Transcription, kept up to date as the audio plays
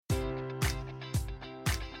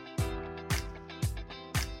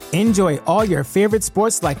Enjoy all your favorite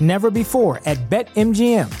sports like never before at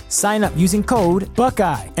BetMGM. Sign up using code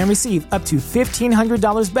Buckeye and receive up to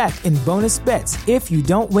 $1,500 back in bonus bets if you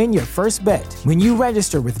don't win your first bet. When you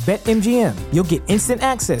register with BetMGM, you'll get instant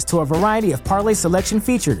access to a variety of parlay selection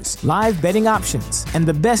features, live betting options, and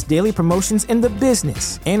the best daily promotions in the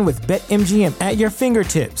business. And with BetMGM at your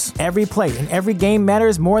fingertips, every play and every game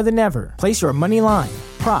matters more than ever. Place your money line,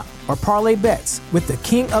 prop, or parlay bets with the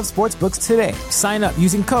king of sportsbooks today. Sign up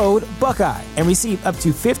using code Buckeye and receive up to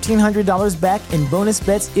 $1,500 back in bonus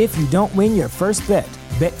bets if you don't win your first bet.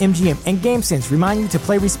 BetMGM and GameSense remind you to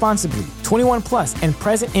play responsibly. 21 plus and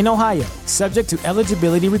present in Ohio, subject to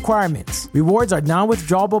eligibility requirements. Rewards are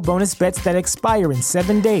non-withdrawable bonus bets that expire in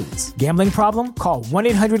 7 days. Gambling problem? Call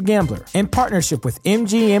 1-800-GAMBLER. In partnership with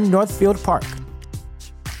MGM Northfield Park.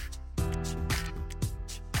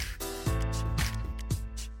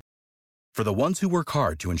 For the ones who work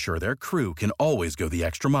hard to ensure their crew can always go the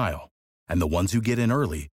extra mile, and the ones who get in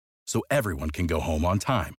early so everyone can go home on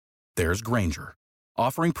time, there's Grainger,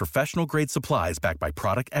 offering professional-grade supplies backed by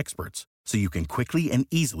product experts so you can quickly and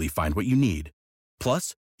easily find what you need.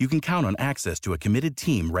 Plus, you can count on access to a committed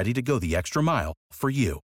team ready to go the extra mile for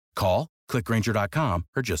you. Call, click Grainger.com,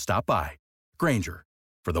 or just stop by. Grainger,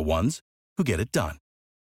 for the ones who get it done.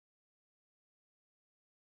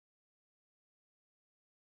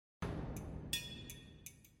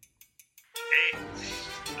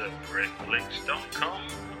 It's the BritFlix.com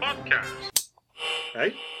podcast.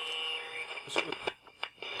 Hey?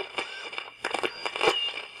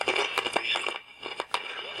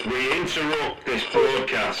 We interrupt this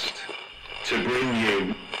broadcast to bring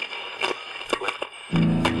you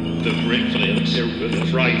the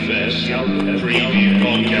BritFlix Fright Fest preview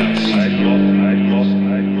podcast.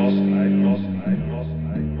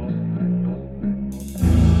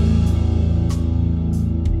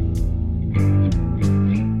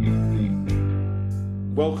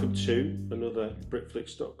 Welcome to another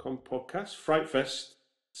BritFlix.com podcast, Fright Fest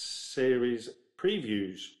series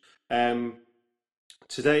previews.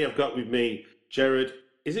 Today I've got with me Jared,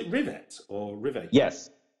 is it Rivet or Rivet?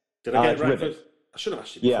 Yes. Did I get it right? Rivet. I should have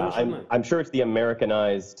asked you before, Yeah, I'm sure it's the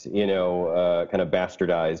Americanized, kind of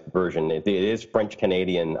bastardized version. It is French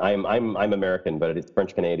Canadian. I'm American, but it's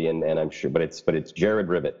French Canadian, and I'm sure, but it's Jared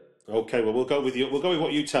Rivet. Okay, well we'll go with you. We'll go with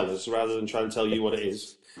what you tell us rather than try and tell you what it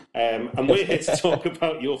is. And we're here to talk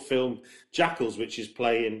about your film Jackals, which is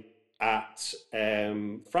playing at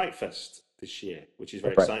Fright Fest this year, which is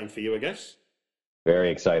very exciting for you, I guess. Very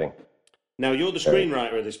exciting. Now, you're the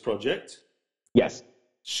screenwriter of this project. Yes.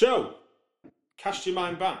 So, cast your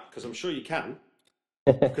mind back, because I'm sure you can.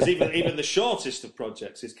 Because even the shortest of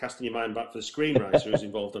projects is casting your mind back for the screenwriter who's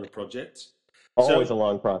involved on a project. Always a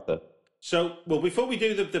long process. So, well, before we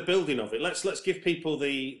do the building of it, let's give people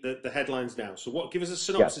the headlines now. So, give us a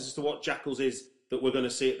synopsis as to what Jackals is that we're going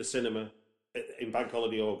to see at the cinema in Bank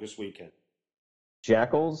Holiday August weekend.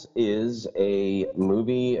 Jackals is a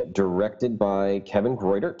movie directed by Kevin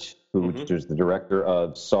Greutert, who is the director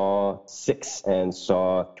of Saw 6 and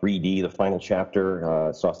Saw 3D, the final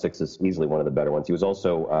chapter. Saw 6 is easily one of the better ones. He was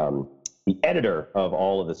also the editor of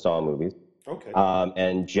all of the Saw movies. Okay.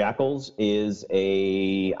 And Jackals is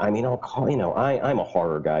I'm a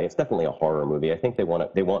horror guy. It's definitely a horror movie. I think they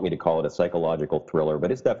want me to call it a psychological thriller,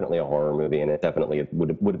 but it's definitely a horror movie, and it definitely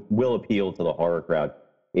will appeal to the horror crowd.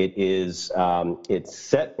 It is, it's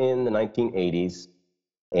set in the 1980s,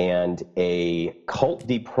 and a cult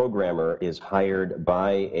deprogrammer is hired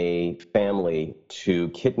by a family to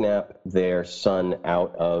kidnap their son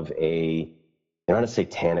out of they're not a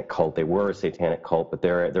satanic cult. They were a satanic cult, but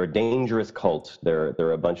they're a dangerous cult.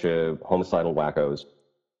 They're a bunch of homicidal wackos,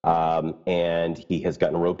 and he has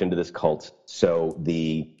gotten roped into this cult. So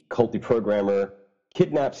the cult deprogrammer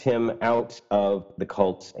kidnaps him out of the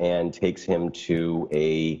cult and takes him to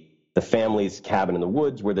the family's cabin in the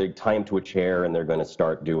woods, where they tie him to a chair, and they're going to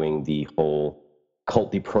start doing the whole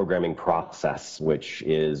cult deprogramming process, which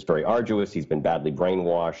is very arduous. He's been badly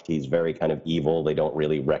brainwashed. He's very kind of evil. They don't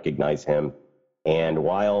really recognize him. And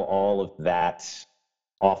while all of that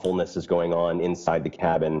awfulness is going on inside the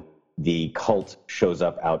cabin, the cult shows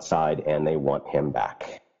up outside, and they want him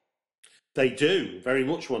back. They do very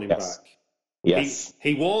much want him back. Yes.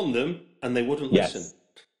 He warned them, and they wouldn't listen.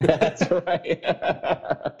 That's right.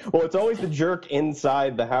 Well, it's always the jerk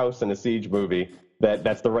inside the house in a siege movie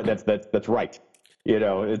that's right. You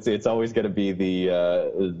know, it's always going to be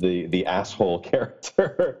the asshole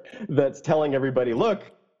character that's telling everybody,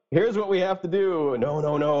 look, here's what we have to do.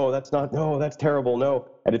 No, that's not. No, that's terrible. No,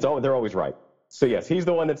 and they're always right. So yes, he's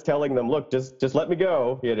the one that's telling them, look, just let me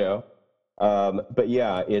go. You know. But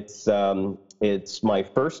yeah, it's my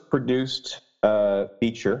first produced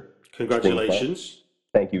feature. Congratulations. Screenplay.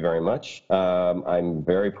 Thank you very much. I'm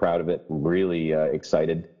very proud of it. I'm really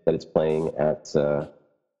excited that it's playing at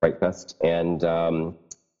Fright Fest. And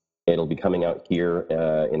it'll be coming out here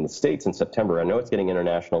in the States in September. I know it's getting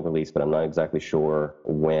international release, but I'm not exactly sure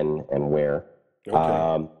when and where.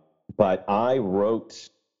 Okay. But I wrote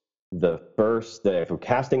the first, if I'm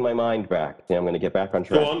casting my mind back, I'm going to get back on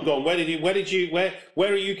track. Go on. How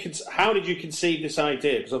did you conceive this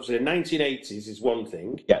idea? Because obviously the 1980s is one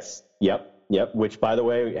thing. Yes. Yep. Which, by the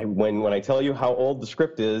way, when I tell you how old the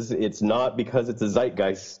script is, it's not because it's a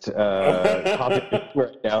zeitgeist topic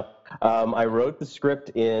right now. I wrote the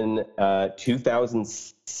script in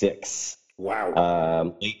 2006.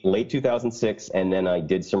 Wow. Late 2006, and then I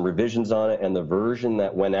did some revisions on it, and the version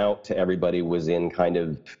that went out to everybody was in kind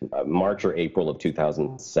of March or April of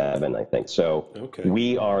 2007, I think. So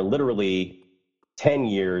We are literally 10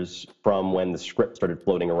 years from when the script started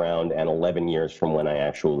floating around and 11 years from when I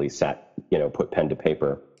actually sat, put pen to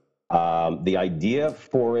paper. The idea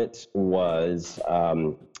for it was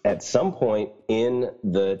at some point in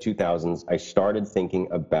the 2000s, I started thinking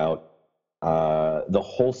about the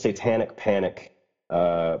whole satanic panic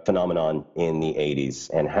phenomenon in the 80s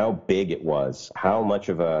and how big it was, how much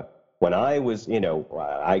of when I was,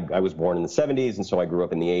 I was born in the 70s, and so I grew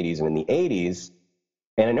up in the 80s, and in the 80s,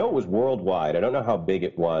 and I know it was worldwide. I don't know how big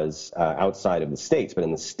it was outside of the States, but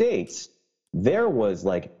in the States, there was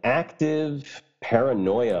like active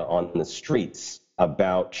paranoia on the streets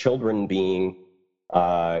about children being,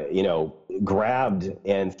 grabbed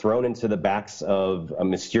and thrown into the backs of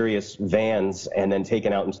mysterious vans and then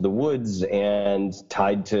taken out into the woods and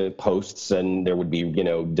tied to posts. And there would be,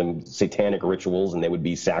 satanic rituals, and they would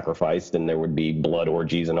be sacrificed, and there would be blood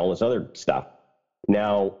orgies and all this other stuff.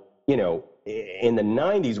 Now, in the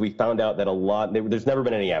 90s, we found out that there's never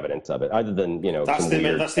been any evidence of it, other than, That's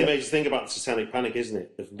the amazing thing about the satanic panic, isn't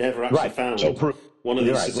it? They've never actually found one of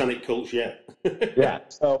these satanic cults yet. Yeah.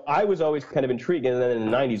 So I was always kind of intrigued. And then in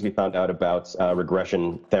the 90s, we found out about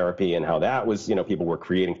regression therapy and how that was, people were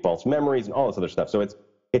creating false memories and all this other stuff. So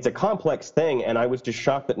it's a complex thing. And I was just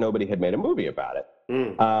shocked that nobody had made a movie about it.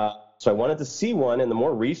 So I wanted to see one, and the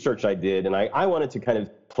more research I did, and I wanted to kind of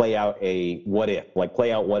play out what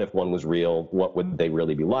if one was real, what would they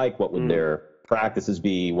really be like? What would their practices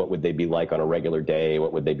be? What would they be like on a regular day?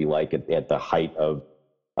 What would they be like at the height of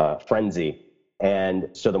frenzy? And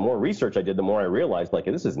so the more research I did, the more I realized, like,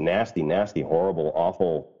 this is nasty, nasty, horrible,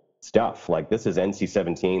 awful stuff. Like, this is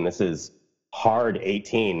NC-17. This is hard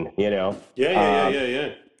 18, Yeah.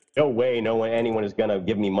 No way anyone is going to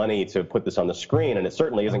give me money to put this on the screen, and it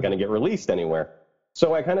certainly isn't going to get released anywhere.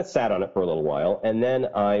 So I kind of sat on it for a little while, and then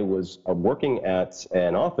I was working at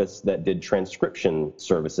an office that did transcription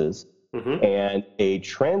services, and a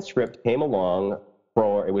transcript came along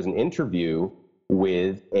it was an interview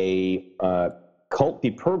with a cult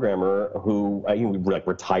deprogrammer who he was like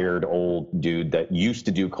retired old dude that used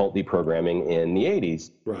to do cult deprogramming in the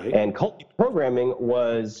 80s. Right. And cult deprogramming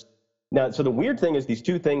was... Now, so the weird thing is these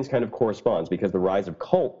two things kind of corresponds, because the rise of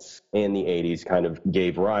cults in the 80s kind of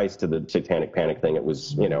gave rise to the satanic panic thing. It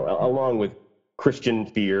was, along with Christian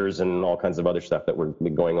fears and all kinds of other stuff that were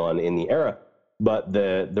going on in the era. But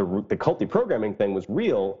the cult deprogramming thing was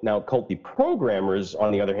real. Now, cult deprogrammers,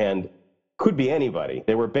 on the other hand, could be anybody.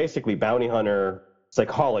 They were basically bounty hunter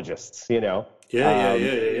psychologists, Yeah.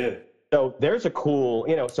 So there's a cool,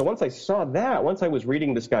 so once I was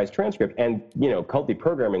reading this guy's transcript, and, cult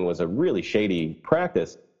deprogramming was a really shady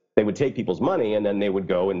practice. They would take people's money, and then they would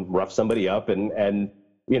go and rough somebody up and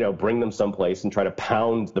bring them someplace and try to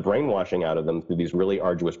pound the brainwashing out of them through these really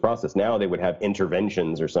arduous process. Now they would have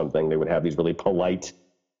interventions or something. They would have these really polite,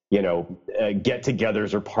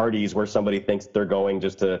 get-togethers or parties where somebody thinks they're going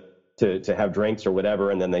just to have drinks or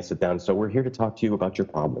whatever, and then they sit down. So we're here to talk to you about your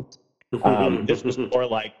problems. This was more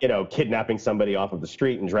like, kidnapping somebody off of the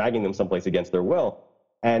street and dragging them someplace against their will.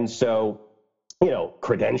 And so,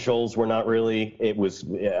 credentials were not really, it was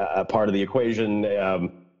a part of the equation,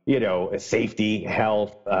 safety,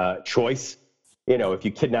 health, choice. If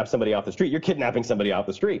you kidnap somebody off the street, you're kidnapping somebody off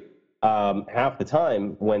the street. Half the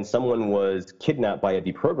time when someone was kidnapped by a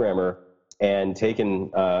deprogrammer and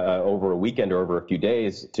taken over a weekend or over a few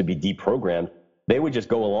days to be deprogrammed, they would just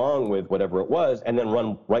go along with whatever it was and then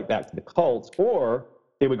run right back to the cults, or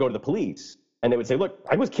they would go to the police and they would say, "Look,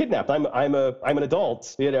 I was kidnapped. I'm an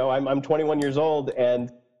adult. I'm 21 years old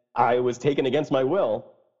and I was taken against my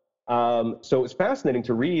will." So it was fascinating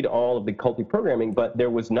to read all of the cult deprogramming, but there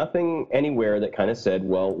was nothing anywhere that kind of said,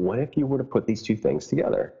 "Well, what if you were to put these two things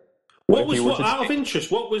together?" Out of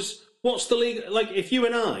interest, what's the legal, like, if you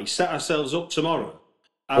and I set ourselves up tomorrow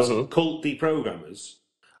as cult deprogrammers,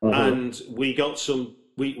 and we got some.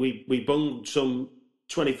 We bunged some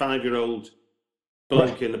 25-year-old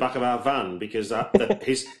bloke in the back of our van because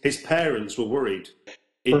his parents were worried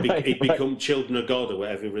he'd become children of God or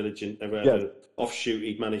whatever religion, whatever offshoot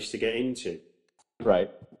he'd managed to get into.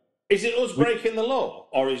 Right. Is it us breaking the law,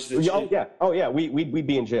 or is the? Oh yeah. We'd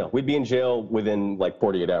be in jail. We'd be in jail within like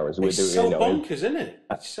 48 hours. It's bonkers, isn't it?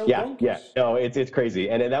 It's so bonkers. Yeah. No, it's crazy,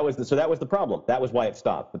 and that was the problem. That was why it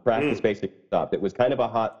stopped. The practice basically stopped. It was kind of a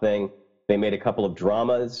hot thing. They made a couple of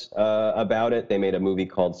dramas about it. They made a movie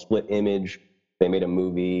called Split Image. They made a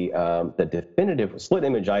movie, the definitive Split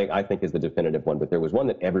Image. I think is the definitive one, but there was one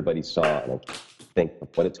that everybody saw, and I can't think of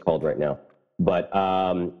what it's called right now. But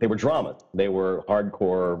they were dramas. They were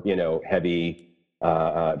hardcore, heavy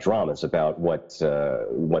dramas about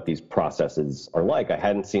what these processes are like. I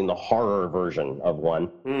hadn't seen the horror version of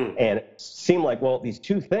one, and it seemed like, well, these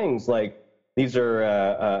two things, like these are,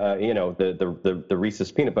 the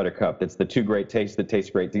Reese's peanut butter cup. It's the two great tastes that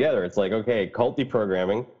taste great together. It's like, okay, cult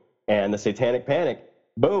deprogramming and the satanic panic.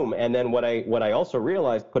 Boom. And then what I also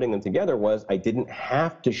realized putting them together was I didn't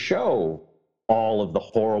have to show all of the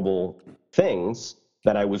horrible things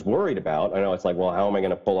that I was worried about. I know it's like, well, how am I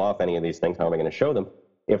going to pull off any of these things? How am I going to show them?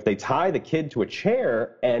 If they tie the kid to a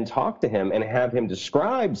chair and talk to him and have him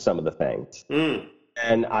describe some of the things,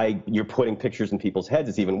 and you're putting pictures in people's heads,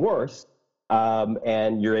 it's even worse.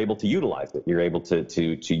 And you're able to utilize it. You're able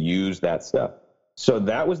to use that stuff. So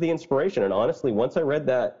that was the inspiration. And honestly, once I read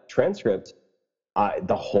that transcript,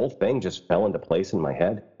 the whole thing just fell into place in my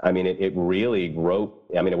head. I mean, it really wrote.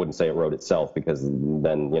 I mean, I wouldn't say it wrote itself because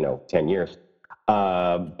then 10 years.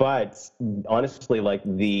 But honestly, like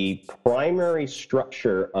the primary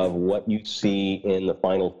structure of what you see in the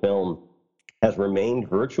final film has remained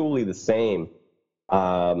virtually the same,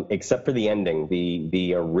 except for the ending.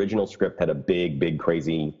 The original script had a big,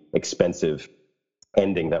 crazy, expensive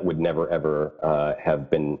ending that would never ever have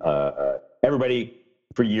been. Everybody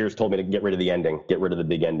for years told me to get rid of the ending, get rid of the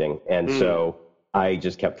big ending. And so I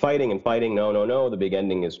just kept fighting and fighting. No. The big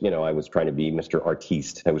ending is, I was trying to be Mr.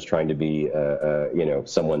 Artiste. I was trying to be,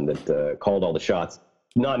 someone that called all the shots,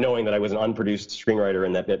 not knowing that I was an unproduced screenwriter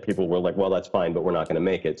and that people were like, well, that's fine, but we're not going to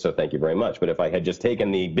make it. So thank you very much. But if I had just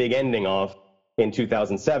taken the big ending off in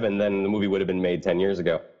 2007, then the movie would have been made 10 years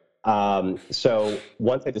ago. So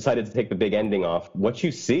once I decided to take the big ending off, what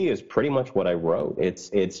you see is pretty much what I wrote.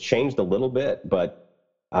 It's changed a little bit, but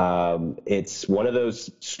it's one of those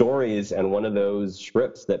stories and one of those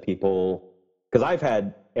scripts that people, because I've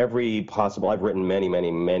had I've written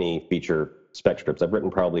many feature spec scripts. I've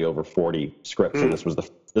written probably over 40 scripts, and this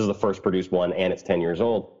is the first produced one, and it's 10 years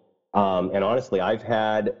old. And honestly, I've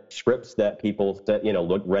had scripts that people said,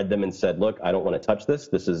 read them and said, look, I don't want to touch this.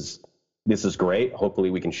 This is great. Hopefully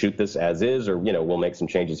we can shoot this as is, or, we'll make some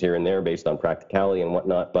changes here and there based on practicality and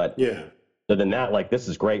whatnot. But other than that, like, this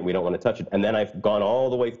is great. We don't want to touch it. And then I've gone all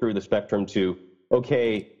the way through the spectrum to,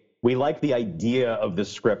 okay, we like the idea of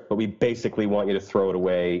this script, but we basically want you to throw it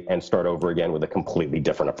away and start over again with a completely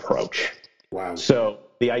different approach. Wow. So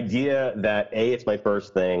the idea that A, it's my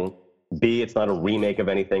first thing, B, it's not a remake of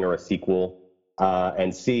anything or a sequel,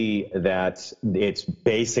 and C, that it's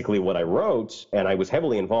basically what I wrote, and I was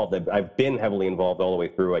heavily involved. I've been heavily involved all the way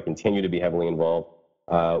through. I continue to be heavily involved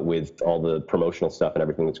with all the promotional stuff and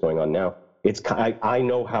everything that's going on now. I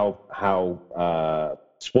know how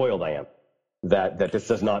spoiled I am that this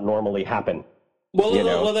does not normally happen. Well,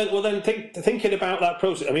 then thinking about that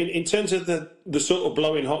process. I mean, in terms of the sort of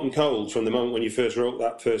blowing hot and cold from the moment when you first wrote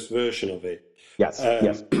that first version of it. Yes.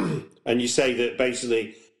 Yes. And you say that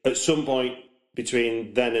basically at some point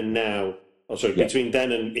between then and now, between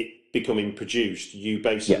then and it becoming produced, you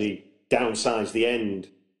basically downsized the end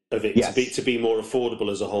of it to be more affordable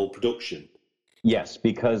as a whole production. Yes,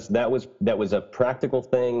 because that was a practical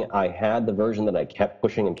thing. I had the version that I kept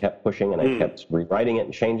pushing, and I kept rewriting it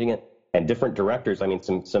and changing it. And different directors, I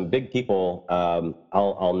mean, some big people,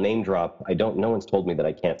 I'll name drop. No one's told me that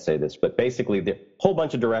I can't say this, but basically the whole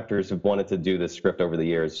bunch of directors have wanted to do this script over the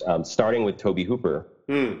years, starting with Tobe Hooper.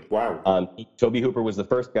 Wow. Tobe Hooper was the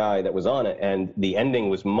first guy that was on it, and the ending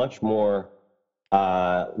was much more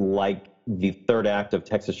like the third act of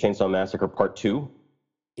Texas Chainsaw Massacre Part 2.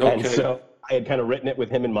 Okay. And so I had kind of written it with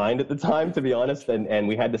him in mind at the time, to be honest, and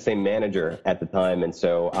we had the same manager at the time, and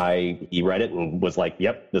so he read it and was like,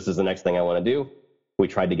 yep, this is the next thing I want to do. We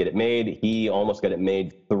tried to get it made. He almost got it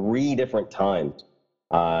made 3 different times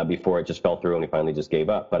before it just fell through, and he finally just gave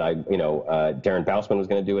up. But Darren Bousman was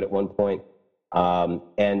going to do it at one point.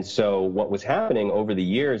 And so what was happening over the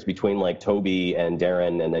years between like Toby and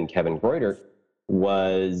Darren and then Kevin Greuter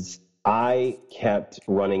was I kept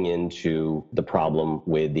running into the problem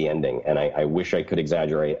with the ending, and I wish I could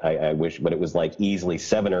exaggerate. I wish, but it was like easily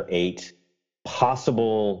 7 or 8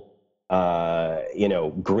 possible,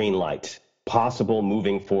 green light, possible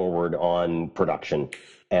moving forward on production,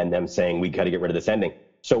 and them saying, we got to get rid of this ending.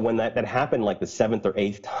 So when that happened, like the 7th or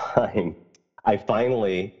 8th time, I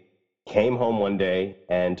finally came home one day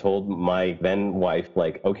and told my then wife,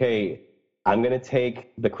 like, okay, I'm going to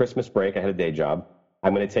take the Christmas break. I had a day job.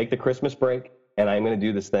 I'm going to take the Christmas break and I'm going to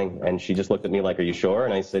do this thing. And she just looked at me like, are you sure?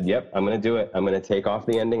 And I said, yep, I'm going to do it. I'm going to take off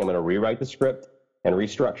the ending. I'm going to rewrite the script and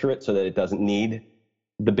restructure it so that it doesn't need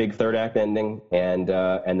the big third act ending. And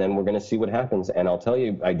then we're going to see what happens. And I'll tell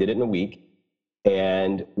you, I did it in a week.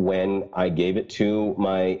 And when I gave it to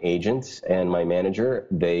my agent and my manager,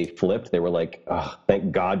 they flipped. They were like, oh,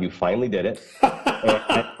 thank God you finally did it.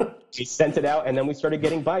 And she sent it out, and then we started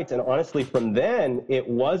getting bites. And honestly, from then, it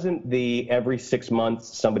wasn't the every 6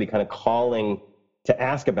 months somebody kind of calling to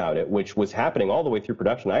ask about it, which was happening all the way through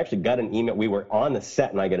production. I actually got an email. We were on the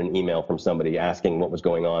set, and I got an email from somebody asking what was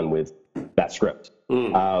going on with that script.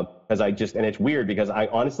 Because and it's weird because I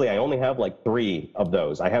only have like 3 of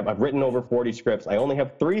those. I've written over 40 scripts. I only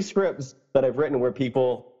have 3 scripts that I've written where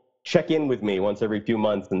people check in with me once every few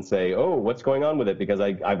months and say, oh, what's going on with it? Because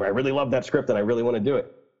I really love that script and I really want to do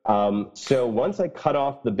it. So once I cut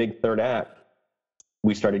off the big third act,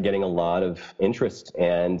 we started getting a lot of interest.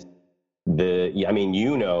 And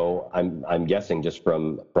I'm guessing just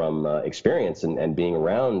from experience and being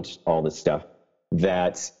around all this stuff,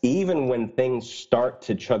 that even when things start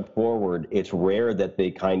to chug forward, it's rare that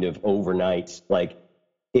they kind of overnight, like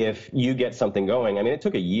if you get something going. I mean, it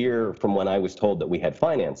took a year from when I was told that we had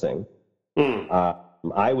financing.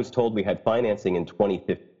 I was told we had financing in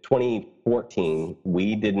 2014.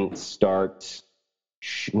 We didn't start,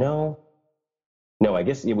 no, I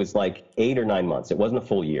guess it was like 8 or 9 months. It wasn't a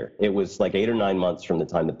full year. It was like 8 or 9 months from the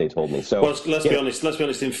time that they told me. So well, let's be honest,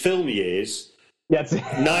 in film years, that's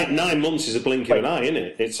 9 months is a blink of an eye, isn't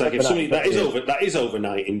it? It's like if something that is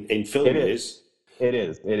overnight in film years. It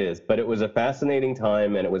is. But it was a fascinating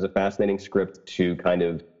time, and it was a fascinating script to kind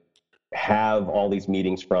of have all these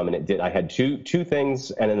meetings from. And it did. I had two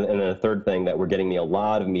things, and a third thing that were getting me a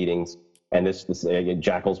lot of meetings. And this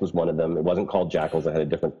Jackals was one of them. It wasn't called Jackals. It had a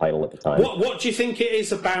different title at the time. What do you think it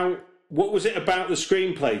is about? What was it about the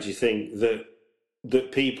screenplay? Do you think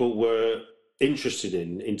that people were interested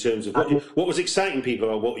in terms of what was exciting people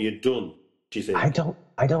about what you'd done? Do you think? I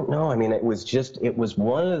don't know. I mean, it was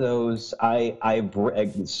one of those.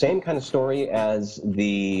 Same kind of story as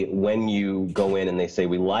when you go in and they say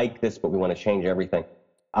we like this, but we want to change everything.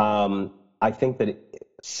 I think that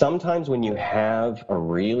sometimes when you have a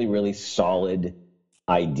really, really solid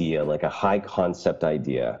idea, like a high concept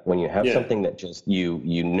idea, when you have something that just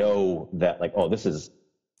you know that like, oh, this is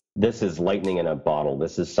lightning in a bottle.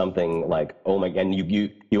 This is something like, oh my, and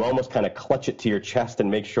you almost kind of clutch it to your chest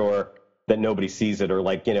and make sure that nobody sees it, or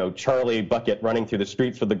like, Charlie Bucket running through the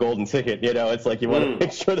streets with the golden ticket. It's like you want to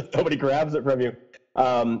make sure that nobody grabs it from you.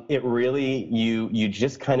 It really, you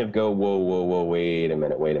just kind of go, whoa, wait a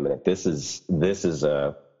minute. This is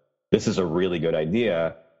a really good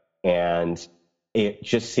idea. And it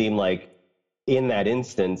just seemed like in that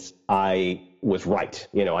instance, I was right.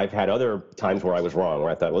 I've had other times where I was wrong,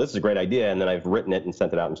 where I thought, well, this is a great idea. And then I've written it and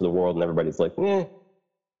sent it out into the world and everybody's like,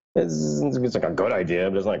 it's like a good idea,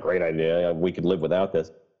 but it's not a great idea. We could live without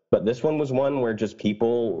this. But this one was one where just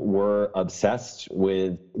people were obsessed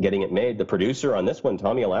with getting it made. The producer on this one,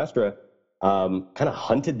 Tommy Alastra, kind of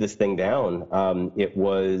hunted this thing down. It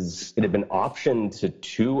had been optioned to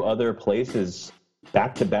 2 other places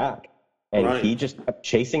back to back. And he just kept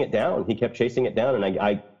chasing it down.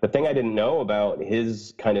 And the thing I didn't know about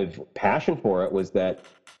his kind of passion for it was that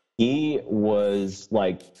he was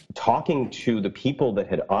like talking to the people that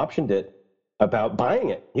had optioned it about buying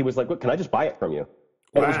it. He was like, look, can I just buy it from you?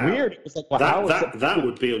 And it was weird. It was like, well, that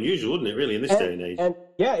would be unusual, wouldn't it, really, in this day and age? And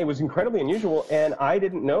yeah, it was incredibly unusual. And I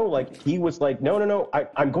didn't know, like, he was like, no,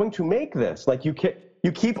 I'm going to make this. Like, you keep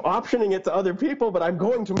optioning it to other people, but I'm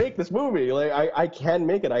going to make this movie. Like, I can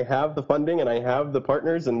make it. I have the funding and I have the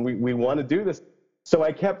partners, and we want to do this. So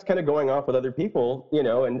I kept kind of going off with other people,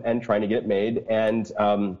 and trying to get it made. And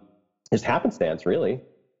just happenstance, really.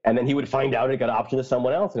 And then he would find out it got optioned to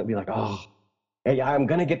someone else, and it'd be like, oh, hey, I'm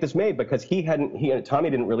going to get this made, because Tommy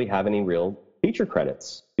didn't really have any real feature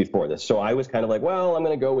credits before this. So I was kind of like, well, I'm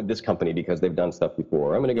going to go with this company because they've done stuff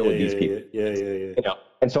before. I'm going to go with these people. Yeah.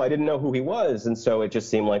 And so I didn't know who he was. And so it just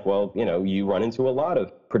seemed like, well, you run into a lot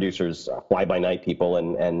of producers, fly-by-night people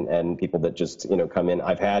and people that just, come in.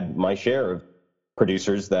 I've had my share of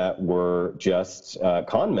producers that were just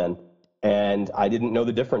con men. And I didn't know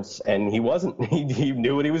the difference, and he wasn't. He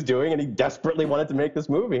knew what he was doing, and he desperately wanted to make this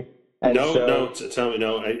movie. And Tell me,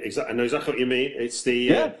 no. I know exactly what you mean. It's the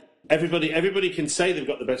yeah, everybody can say they've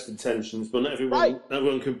got the best intentions, but not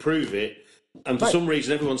everyone can prove it. And for some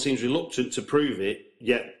reason, everyone seems reluctant to prove it,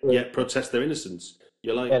 yet protest their innocence.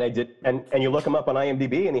 You're like, and I did, and you look him up on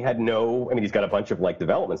IMDb, and he had no. I mean, he's got a bunch of like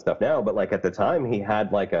development stuff now, but like at the time, he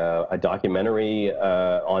had like a documentary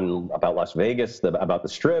about Las Vegas, about the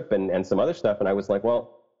Strip, and some other stuff. And I was like,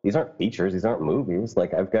 well, these aren't features, these aren't movies.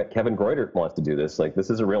 Like I've got Kevin Greutert wants to do this. Like this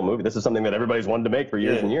is a real movie. This is something that everybody's wanted to make for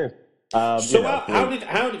years and years. So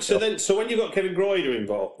when you got Kevin Greutert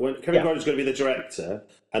involved, when Kevin Greutert is going to be the director,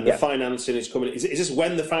 and the financing is coming, is this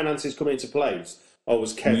when the financing is coming into place? Or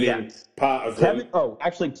was Kevin part of Kevin? Oh,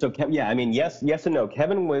 actually, so Kevin, I mean, yes and no.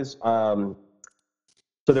 Kevin was, so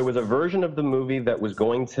there was a version of the movie that was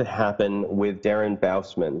going to happen with Darren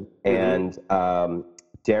Bousman, and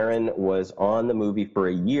Darren was on the movie for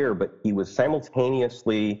a year, but he was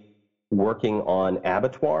simultaneously working on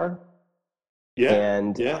Abattoir. I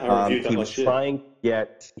reviewed that he was trying to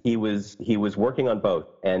get, he was working on both,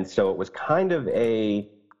 and so it was kind of a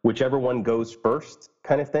whichever one goes first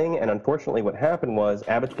kind of thing. And unfortunately what happened was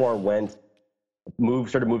Abattoir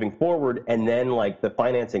started moving forward, and then like the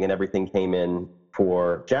financing and everything came in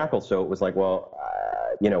for Jackals. So it was like, well,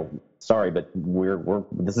 sorry, but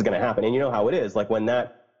this is going to happen. And you know how it is, like when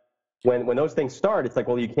those things start, it's like,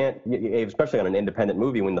 well, you can't, especially on an independent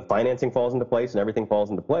movie, when the financing falls into place and everything falls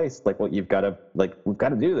into place, it's like, well, we've got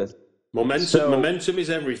to do this. Momentum is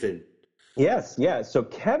everything. Yes, yeah. So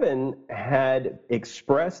Kevin had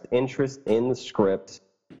expressed interest in the script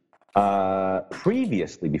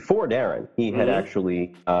previously, before Darren. He had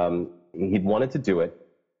actually, he'd wanted to do it,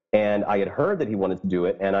 and I had heard that he wanted to do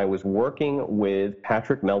it, and I was working with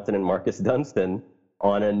Patrick Melton and Marcus Dunstan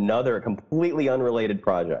on another completely unrelated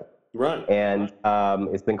project. Right. And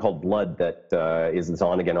it's been called Blood, that is this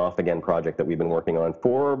on again, off again project that we've been working on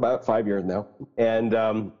for about 5 years now.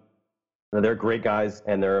 And they're great guys,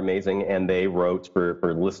 and they're amazing. And they wrote,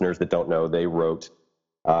 for listeners that don't know, they wrote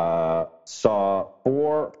Saw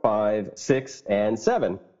 4, 5, 6, and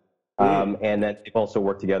 7. And then they've also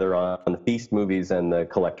worked together on the Feast movies and the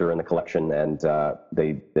Collector and the Collection, and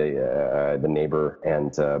the Neighbor,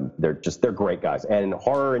 and they're great guys. And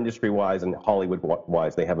horror industry-wise and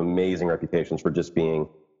Hollywood-wise, they have amazing reputations for just being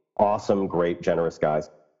awesome, great, generous guys.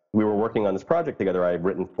 We were working on this project together. I had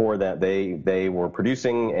written for that. They were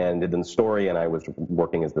producing and did the story, and I was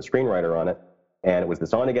working as the screenwriter on it. And it was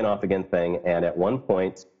this on-again, off-again thing. And at one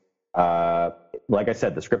point, like I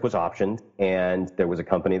said, the script was optioned, and there was a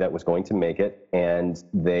company that was going to make it, and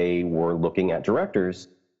they were looking at directors,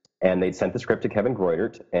 and they'd sent the script to Kevin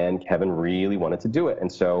Greutert, and Kevin really wanted to do it.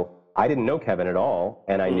 And so I didn't know Kevin at all,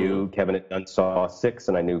 and I knew Kevin had done Saw 6,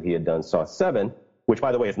 and I knew he had done Saw 7, which,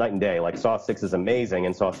 by the way, is night and day. Like, Saw 6 is amazing,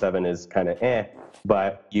 and Saw 7 is kind of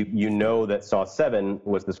but you know that Saw 7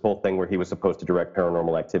 was this whole thing where he was supposed to direct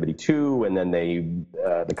Paranormal Activity 2, and then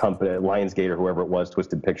the company, Lionsgate or whoever it was,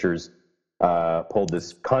 Twisted Pictures, pulled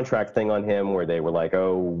this contract thing on him where they were like,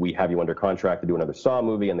 oh, we have you under contract to do another Saw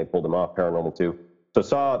movie, and they pulled him off Paranormal 2. So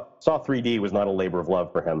Saw 3D was not a labor of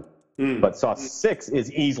love for him. But Saw 6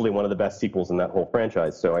 is easily one of the best sequels in that whole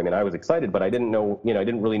franchise. So, I mean, I was excited, but I didn't know, I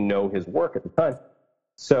didn't really know his work at the time.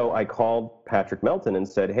 So I called Patrick Melton and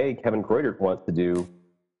said, hey, Kevin Greutert wants to do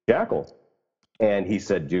Jackals. And he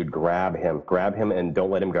said, dude, grab him and don't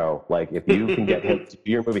let him go. Like, if you can get him to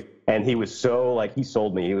do your movie. And he was so, like, he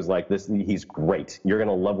sold me. He was like, he's great. You're going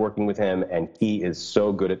to love working with him. And he is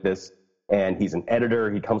so good at this. And he's an editor.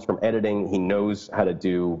 He comes from editing. He knows how to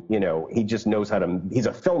do, he just knows how to, he's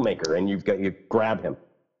a filmmaker, and you grab him.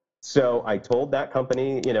 So I told that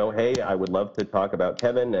company, hey, I would love to talk about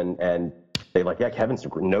Kevin, and they like, yeah, Kevin's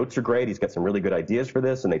notes are great. He's got some really good ideas for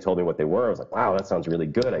this. And they told me what they were. I was like, wow, that sounds really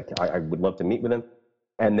good. I would love to meet with him.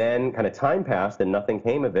 And then kind of time passed and nothing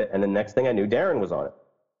came of it. And the next thing I knew, Darren was on it.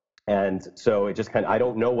 And so it just I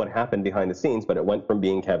don't know what happened behind the scenes, but it went from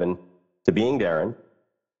being Kevin to being Darren.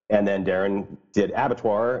 And then Darren did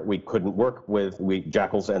Abattoir. We couldn't work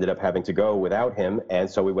Jackals ended up having to go without him. And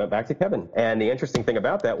so we went back to Kevin. And the interesting thing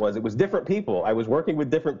about that was it was different people. I was working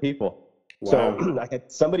with different people. Wow. So I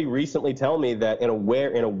had somebody recently tell me that in a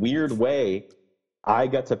weird way, I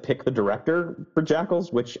got to pick the director for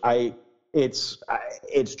Jackals, which it's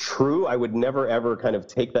true. I would never ever kind of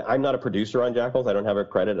take that. I'm not a producer on Jackals. I don't have a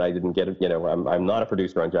credit. I didn't get it. I'm not a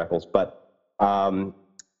producer on Jackals. But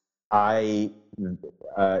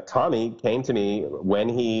Tommy came to me when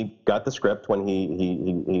he got the script, when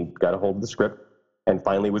he got a hold of the script. and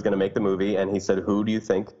finally was going to make the movie. And he said, who do you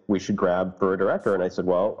think we should grab for a director? And I said,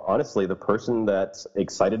 well, honestly, the person that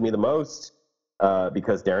excited me the most,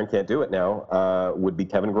 because Darren can't do it now, would be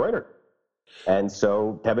Kevin Greuter. And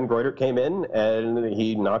so Kevin Greuter came in and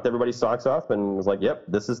he knocked everybody's socks off and was like, yep,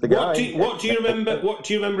 this is the guy. What do you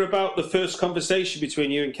remember about the first conversation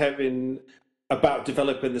between you and Kevin about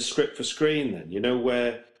developing the script for screen then? You know,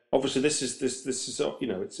 where obviously this is you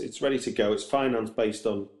know, it's ready to go. It's financed based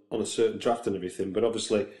on a certain draft and everything, but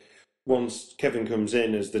obviously once Kevin comes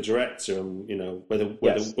in as the director, and you know whether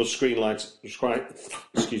us screenwriters,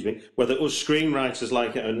 whether us screenwriters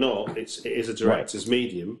like it or not, it is a director's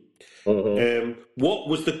medium. Mm-hmm.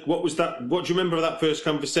 What do you remember of that first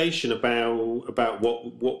conversation about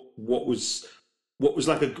what was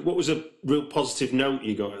a real positive note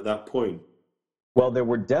you got at that point? Well, there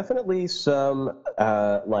were definitely some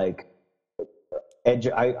I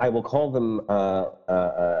will call them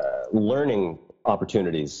learning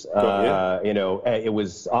opportunities. You know, it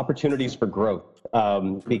was opportunities for growth,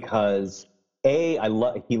 because he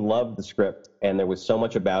loved the script, and there was so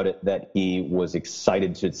much about it that he was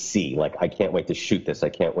excited to see. Like, I can't wait to shoot this. I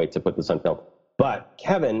can't wait to put this on film. But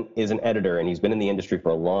Kevin is an editor, and he's been in the industry for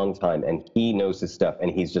a long time, and he knows his stuff,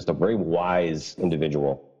 and he's just a very wise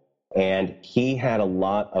individual. And he had a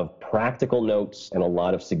lot of practical notes and a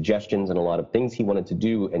lot of suggestions and a lot of things he wanted to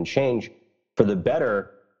do and change for the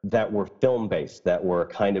better, that were film-based, that were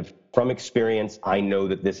kind of from experience. I know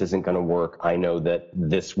that this isn't going to work. I know that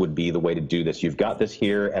this would be the way to do this. You've got this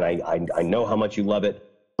here, and I know how much you love it,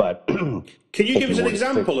 but... Can you give us an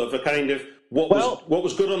example of a kind of what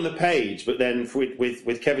was good on the page, but then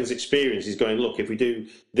with Kevin's experience, he's going, look, if we do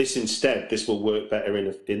this instead, this will work better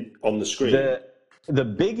on the screen? The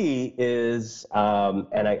biggie is,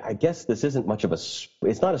 and I guess this isn't much of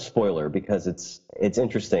it's not a spoiler because it's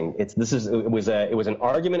interesting. It was an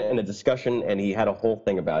argument and a discussion, and he had a whole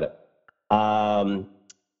thing about it.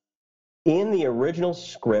 In the original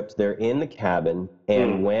script, they're in the cabin,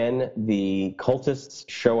 and when the cultists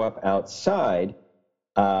show up outside,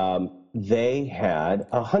 they had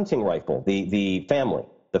a hunting rifle. The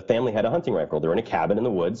family had a hunting rifle. They're in a cabin in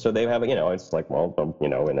the woods, so they have it's like, well, you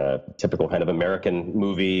know, in a typical kind of American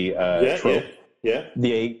movie trope. Yeah.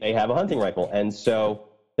 They have a hunting rifle, and so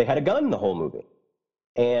they had a gun the whole movie.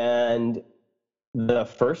 And the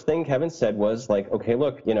first thing Kevin said was like, okay,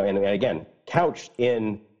 look, you know, and again, couched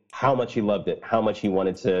in how much he loved it, how much he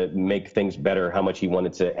wanted to make things better, how much he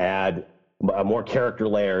wanted to add more character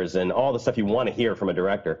layers and all the stuff you want to hear from a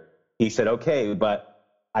director. He said, okay, but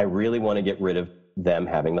I really want to get rid of them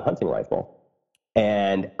having the hunting rifle.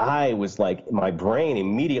 And I was like, my brain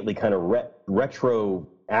immediately kind of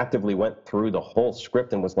retroactively went through the whole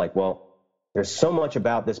script and was like, well, there's so much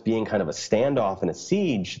about this being kind of a standoff and a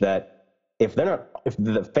siege that if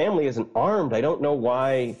the family isn't armed, I don't know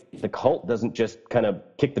why the cult doesn't just kind of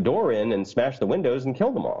kick the door in and smash the windows and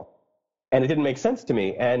kill them all. And it didn't make sense to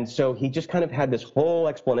me. And so he just kind of had this whole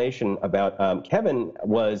explanation about Kevin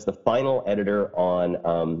was the final editor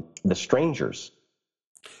on The Strangers.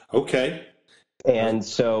 Okay. And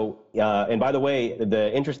so, and by the way,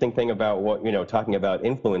 the interesting thing about talking about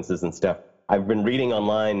influences and stuff, I've been reading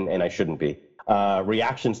online, and I shouldn't be,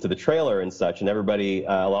 reactions to the trailer and such, and everybody,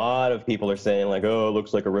 a lot of people are saying like, oh, it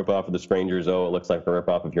looks like a ripoff of The Strangers. Oh, it looks like a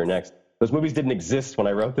ripoff of You're Next. Those movies didn't exist when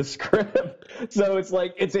I wrote the script. So it's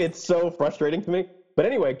like, it's so frustrating to me. But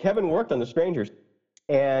anyway, Kevin worked on The Strangers,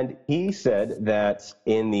 and he said that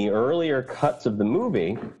in the earlier cuts of the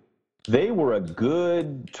movie, they were a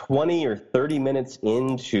good 20 or 30 minutes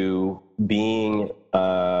into being,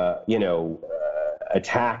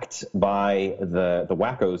 attacked by the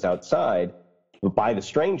wackos outside, by the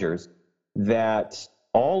strangers, that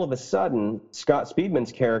all of a sudden, Scott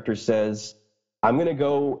Speedman's character says, I'm going to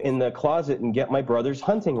go in the closet and get my brother's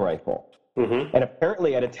hunting rifle. Mm-hmm. And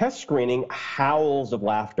apparently at a test screening, howls of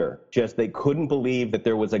laughter. Just they couldn't believe that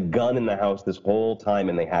there was a gun in the house this whole time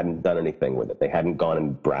and they hadn't done anything with it. They hadn't gone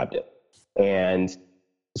and grabbed it. And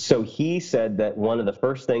so he said that one of the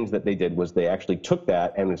first things that they did was they actually took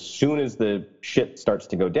that, and as soon as the shit starts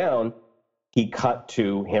to go down, he cut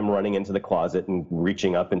to him running into the closet and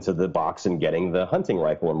reaching up into the box and getting the hunting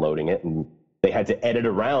rifle and loading it. And they had to edit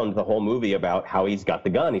around the whole movie about how he's got the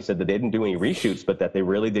gun. He said that they didn't do any reshoots, but that they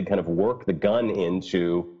really did kind of work the gun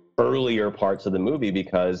into earlier parts of the movie,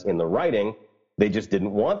 because in the writing, they just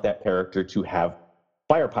didn't want that character to have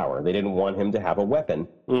firepower. They didn't want him to have a weapon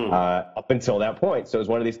up until that point. So it was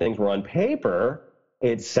one of these things where on paper,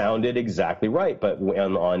 it sounded exactly right, but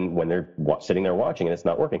when they're sitting there watching it, it's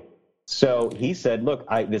not working. So he said, look,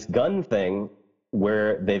 this gun thing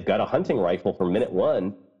where they've got a hunting rifle from minute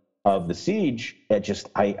one, of the siege,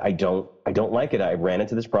 I don't like it. I ran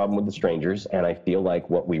into this problem with The Strangers, and I feel like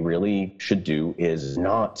what we really should do is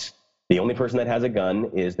not. The only person that has a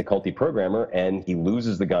gun is the culty programmer, and he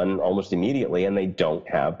loses the gun almost immediately, and they don't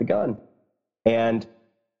have the gun. And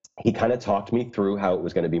he kind of talked me through how it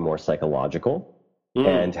was going to be more psychological,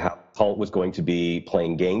 and how cult was going to be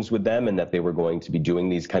playing games with them, and that they were going to be doing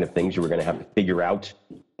these kind of things you were going to have to figure out.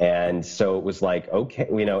 And so it was like, okay,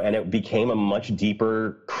 and it became a much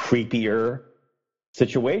deeper, creepier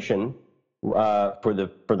situation for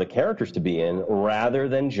the characters to be in, rather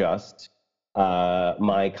than just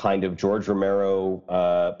my kind of George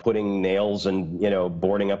Romero putting nails and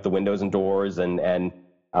boarding up the windows and doors and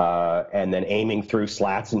then aiming through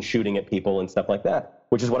slats and shooting at people and stuff like that,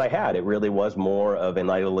 which is what I had. It really was more of a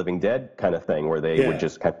Night of the Living Dead kind of thing, where they would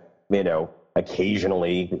just kind of,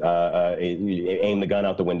 occasionally aim the gun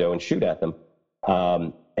out the window and shoot at them.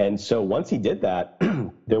 And so once he did that,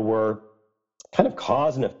 there were kind of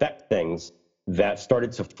cause and effect things that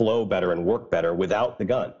started to flow better and work better without the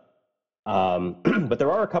gun. But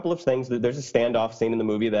there are a couple of things. There's a standoff scene in the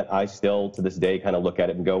movie that I still, to this day, kind of look at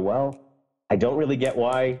it and go, well, I don't really get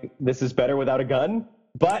why this is better without a gun.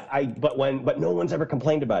 But no one's ever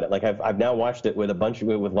complained about it. Like I've now watched it with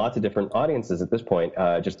with lots of different audiences at this point,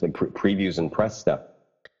 just like previews and press stuff.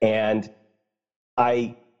 And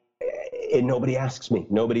nobody asks me.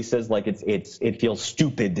 Nobody says like it feels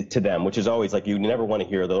stupid to them, which is always like, you never want to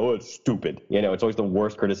hear it's stupid. It's always the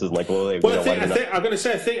worst criticism. Like, I'm going to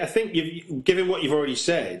say, I think given what you've already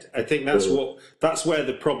said, I think that's where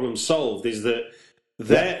the problem's solved, is that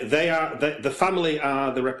the family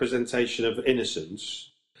are the representation of innocence.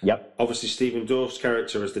 Yep. Obviously, Stephen Dorff's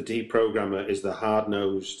character as the deprogrammer is the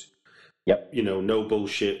hard-nosed, no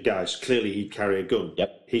bullshit guy. So clearly, he'd carry a gun.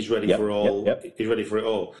 Yep. He's ready for all. Yep. He's ready for it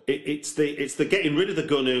all. It's the getting rid of the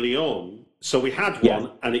gun early on. So we had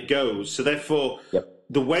one, and it goes. So therefore,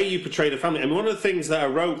 the way you portray the family. I mean, one of the things that I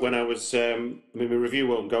wrote when I was, my review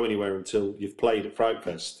won't go anywhere until you've played at Fright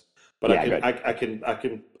Fest. But I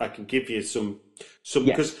can give you some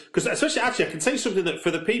because especially actually I can say something that for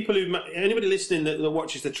the people anybody listening that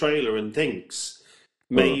watches the trailer and thinks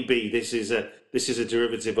maybe this is a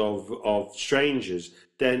derivative of Strangers,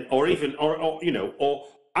 then or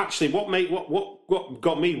actually what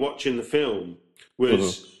got me watching the film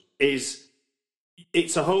is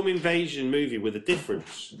it's a home invasion movie with a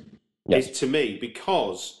difference is to me,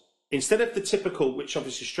 because instead of the typical, which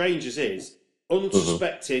obviously Strangers is,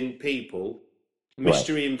 unsuspecting people,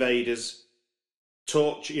 mystery invaders,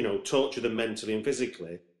 torture them mentally and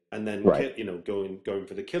physically, and then going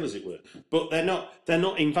for the kill, as it were. But they're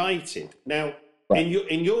not invited. Now,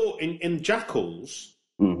 in Jackals,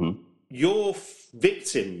 your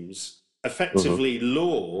victims effectively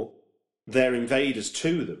lure their invaders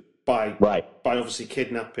to them by obviously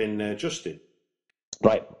kidnapping Justin.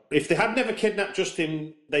 Right. If they had never kidnapped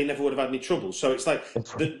Justin, they never would have had any trouble. So it's like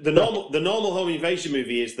the normal home invasion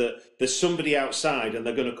movie is that there's somebody outside and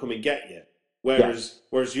they're going to come and get you.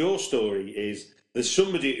 Whereas your story is there's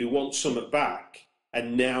somebody who wants something back,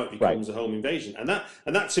 and now it becomes a home invasion. And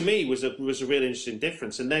that to me was a really interesting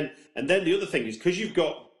difference. And then the other thing is, because you've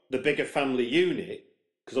got the bigger family unit,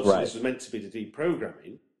 because obviously this was meant to be the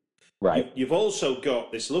deprogramming. Right. You've also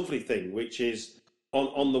got this lovely thing, which is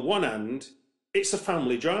on the one hand, it's a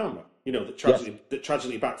family drama, that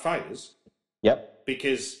tragically backfires. Yep.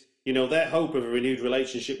 Because, their hope of a renewed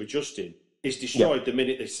relationship with Justin is destroyed the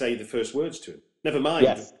minute they say the first words to him. Never mind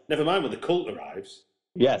when the cult arrives.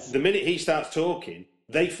 Yes. The minute he starts talking,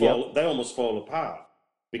 they almost fall apart.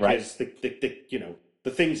 Because the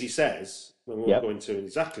things he says, we won't go into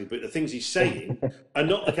exactly, but the things he's saying are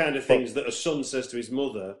not the kind of things that a son says to his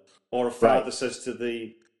mother or a father says to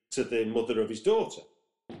the mother of his daughter.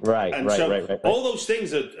 Right, and all those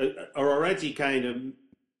things are already kind of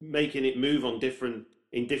making it move in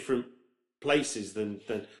different places than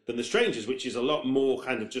the Strangers, which is a lot more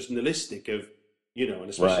kind of just nihilistic of, and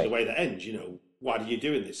especially the way that ends, why are you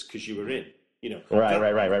doing this? Because you were in,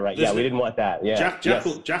 Right. Yeah, we didn't want that. Yeah.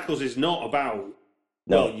 Jackals is not about,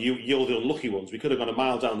 you're the unlucky ones. We could have gone a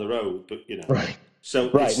mile down the road, but, Right. So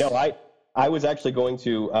no, I was actually going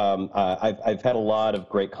to. I've had a lot of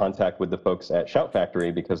great contact with the folks at Shout Factory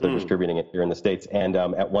because they're distributing it here in the States. And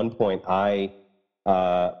at one point, I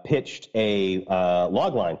pitched a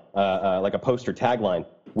log line, like a poster tagline,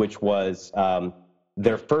 which was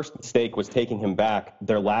their first mistake was taking him back.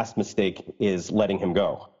 Their last mistake is letting him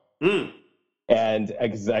go. And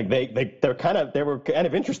they were kind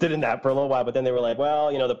of interested in that for a little while, but then they were like, well,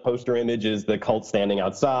 the poster image is the cult standing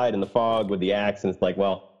outside in the fog with the axe, and it's like,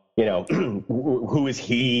 well, who is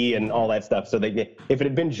he and all that stuff. So if it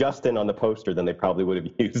had been Justin on the poster, then they probably would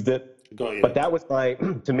have used it. Got you. But that was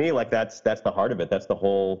to me, like that's the heart of it.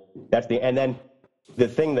 And then the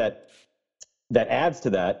thing that adds to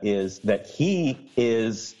that is that he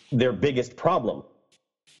is their biggest problem.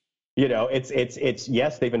 It's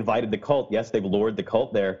yes, they've invited the cult. Yes, they've lured the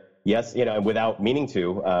cult there. Yes, without meaning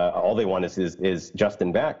to, all they want is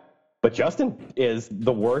Justin back. But Justin is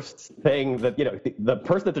the worst thing that, the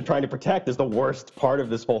person that they're trying to protect is the worst part of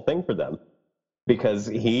this whole thing for them, because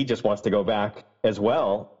he just wants to go back as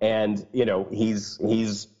well. And,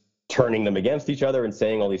 he's turning them against each other and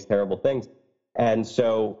saying all these terrible things. And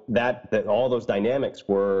so that all those dynamics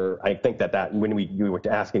were, I think that when we were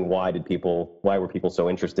asking why were people so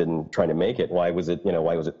interested in trying to make it? Why was it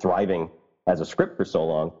thriving as a script for so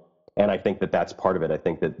long? And I think that's part of it. I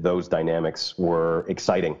think that those dynamics were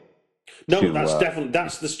exciting. No, that's definitely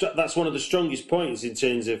that's one of the strongest points in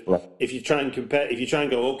terms of if you try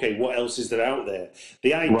and go, okay, what else is there out there?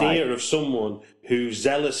 The idea of someone who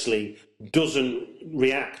zealously doesn't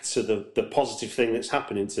react to the positive thing that's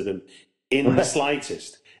happening to them in the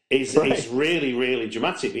slightest is really, really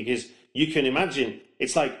dramatic, because you can imagine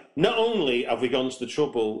it's like, not only have we gone to the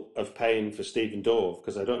trouble of paying for Stephen Dorff,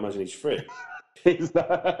 because I don't imagine he's free. He's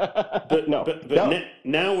not. But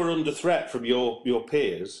now we're under threat from your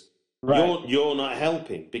peers. Right. You're not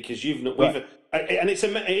helping because you've not. And it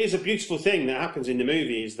is a beautiful thing that happens in the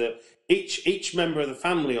movie, is that each member of the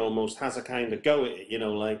family almost has a kind of go at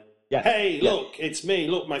it. Hey, look, it's me.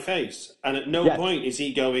 Look, my face. And at no point is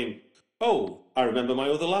he going, "Oh, I remember my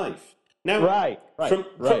other life." Now,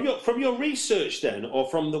 from your research then, or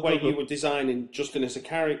from the way you were designing Justin as a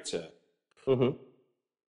character. Mm-hmm.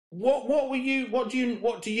 What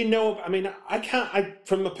do you know? I mean,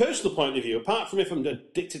 from a personal point of view, apart from if I'm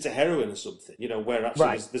addicted to heroin or something, where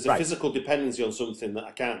actually there's a physical dependency on something that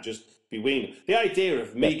I can't just be weaning. The idea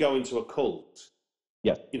of me going to a cult,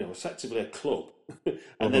 effectively a club,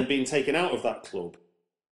 and then being taken out of that club,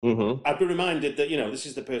 I'd be reminded that, this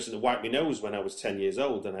is the person that wiped my nose when I was 10 years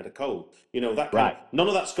old and had a cold. None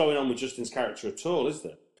of that's going on with Justin's character at all, is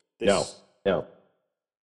there? No.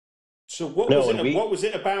 So what was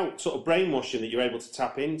it about sort of brainwashing that you're able to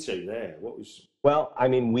tap into there? What was? Well, I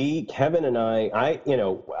mean, Kevin and I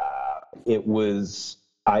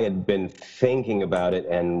had been thinking about it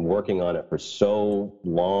and working on it for so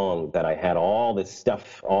long that I had all this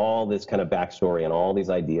stuff, all this kind of backstory and all these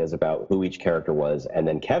ideas about who each character was. And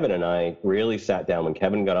then Kevin and I really sat down when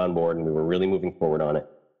Kevin got on board and we were really moving forward on it.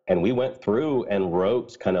 And we went through and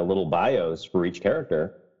wrote kind of little bios for each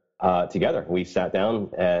character. Together, we sat down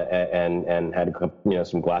and had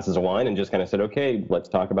some glasses of wine and just kind of said, okay, let's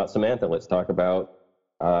talk about Samantha, let's talk about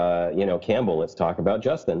Campbell, let's talk about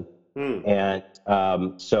Justin. And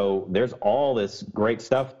so there's all this great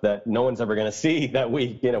stuff that no one's ever going to see that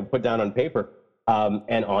we put down on paper.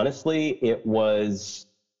 And honestly, it was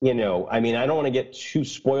I mean, I don't want to get too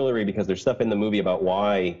spoilery because there's stuff in the movie about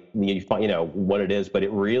why what it is, but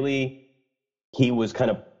it really, he was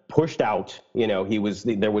kind of pushed out.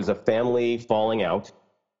 There was a family falling out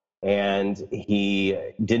and he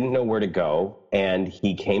didn't know where to go, and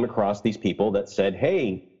he came across these people that said,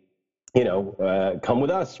 hey, come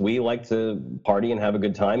with us, we like to party and have a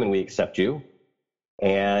good time and we accept you.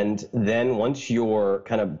 And then once you're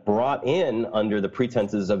kind of brought in under the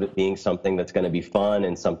pretenses of it being something that's going to be fun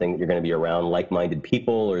and something that you're going to be around like-minded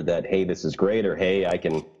people, or that, hey, this is great, or hey, I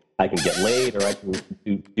can get laid, or I can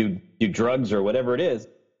do drugs, or whatever it is,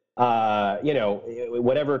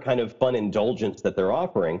 whatever kind of fun indulgence that they're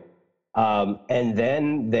offering. And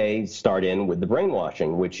then they start in with the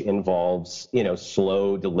brainwashing, which involves,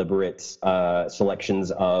 slow, deliberate selections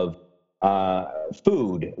of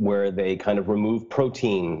food, where they kind of remove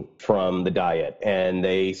protein from the diet, and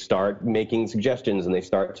they start making suggestions, and they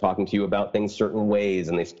start talking to you about things certain ways,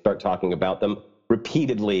 and they start talking about them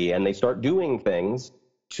repeatedly, and they start doing things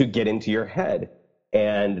to get into your head.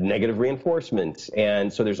 And negative reinforcement.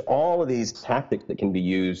 And so there's all of these tactics that can be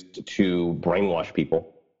used to brainwash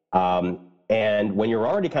people. And when you're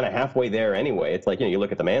already kind of halfway there anyway, it's like, you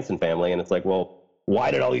look at the Manson family and it's like, well,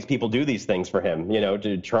 why did all these people do these things for him?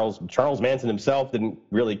 Charles Manson himself didn't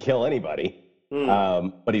really kill anybody.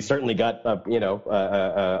 But he certainly got,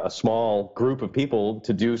 a small group of people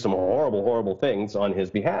to do some horrible, horrible things on his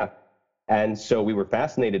behalf. And so we were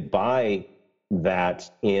fascinated by that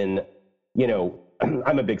in,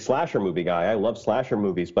 I'm a big slasher movie guy. I love slasher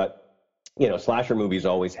movies, but, slasher movies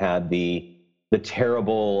always had the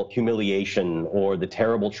terrible humiliation or the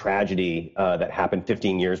terrible tragedy that happened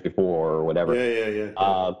 15 years before or whatever.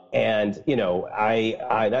 Yeah. And,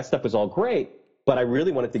 I that stuff was all great, but I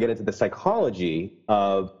really wanted to get into the psychology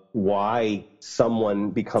of why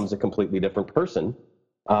someone becomes a completely different person,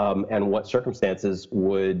 and what circumstances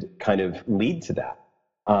would kind of lead to that.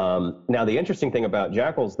 Now, the interesting thing about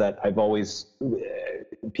Jackals that I've always,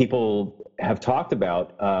 people have talked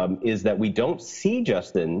about, is that we don't see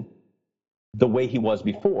Justin the way he was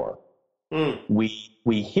before.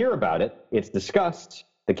 We hear about it, it's discussed,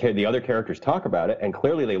 the other characters talk about it, and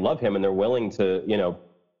clearly they love him and they're willing to,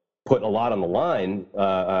 put a lot on the line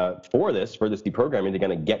for this deprogramming to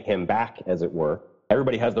kind of get him back, as it were.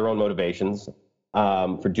 Everybody has their own motivations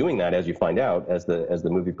for doing that, as you find out as the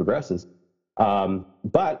movie progresses.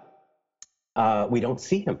 But we don't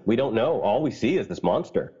see him. We don't know. All we see is this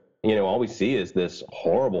monster. All we see is this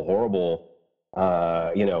horrible,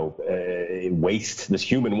 waste, this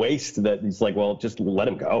human waste that it's like, well, just let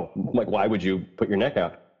him go. Like, why would you put your neck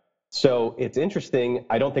out? So it's interesting.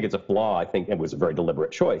 I don't think it's a flaw. I think it was a very deliberate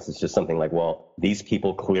choice. It's just something like, well, these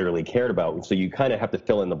people clearly cared about. And so you kind of have to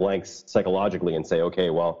fill in the blanks psychologically and say, okay,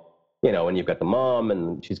 well, and you've got the mom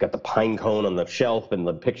and she's got the pine cone on the shelf and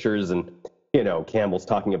the pictures, and, Campbell's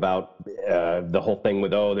talking about the whole thing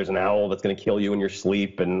with, there's an owl that's going to kill you in your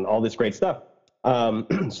sleep and all this great stuff. So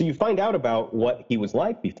you find out about what he was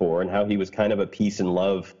like before and how he was kind of a peace and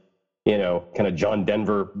love, kind of John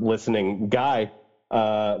Denver listening guy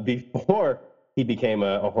before he became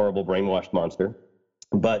a horrible brainwashed monster.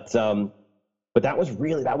 But that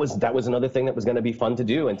was another thing that was going to be fun to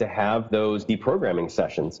do, and to have those deprogramming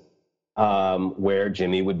sessions where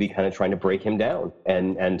Jimmy would be kind of trying to break him down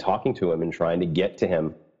and talking to him and trying to get to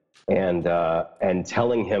him and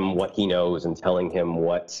telling him what he knows and telling him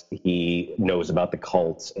what he knows about the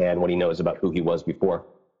cult and what he knows about who he was before.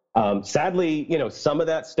 Sadly, some of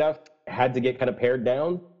that stuff had to get kind of pared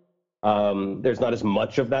down. There's not as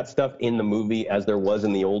much of that stuff in the movie as there was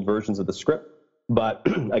in the old versions of the script. But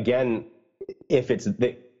again,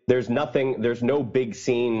 there's no big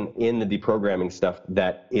scene in the deprogramming stuff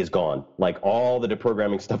that is gone. Like, all the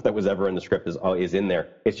deprogramming stuff that was ever in the script is in there.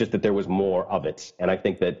 It's just that there was more of it. And I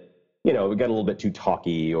think that, it got a little bit too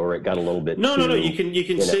talky, or it got a little bit No. You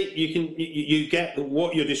get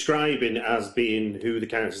what you're describing as being who the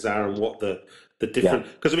characters are and what the different.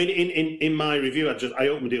 Because I mean, in my review, I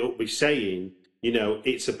opened it up with saying,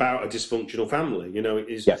 it's about a dysfunctional family. It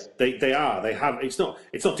is. Yes. They have. It's not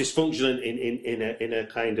dysfunctional in a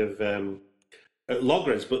kind of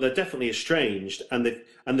logres, but they're definitely estranged, and they've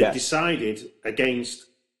decided against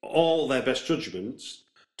all their best judgments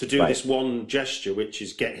to do this one gesture, which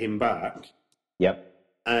is get him back. Yep.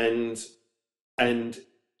 And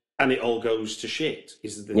it all goes to shit,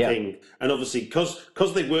 is the thing. And obviously, because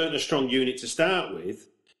they weren't a strong unit to start with,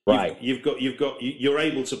 you're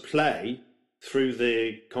able to play through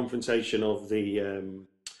the confrontation of the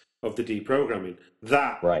deprogramming.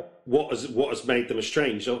 What has made them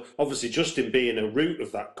estranged. So obviously, Justin being a root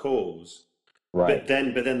of that cause. Right.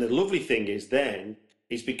 But then the lovely thing is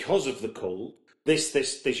because of the cult, this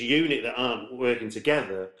unit that aren't working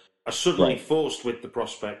together are suddenly forced with the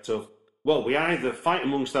prospect of, well, we either fight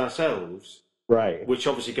amongst ourselves, which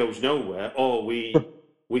obviously goes nowhere, or we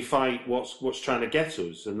fight what's trying to get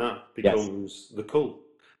us, and that becomes the cult.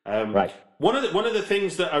 One of the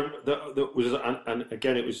things that was, and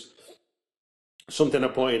again, it was something I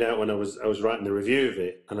pointed out when I was writing the review of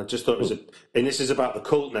it, and I just thought it was and this is about the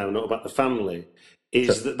cult now, not about the family,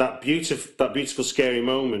 is that beautiful scary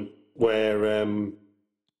moment where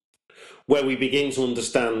we begin to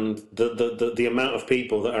understand the amount of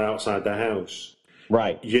people that are outside the house.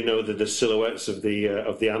 Right. The silhouettes of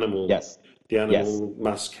the animal. Yes. The animal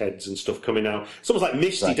mask heads and stuff coming out. It's almost like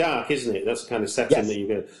misty dark, isn't it? That's the kind of setting that you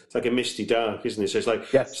get. It's like a misty dark, isn't it? So it's like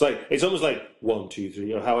it's almost like 1, 2,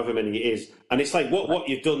 3, or however many it is. And it's like what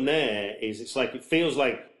you've done there is it feels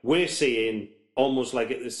like we're seeing almost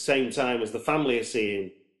like at the same time as the family are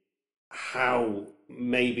seeing how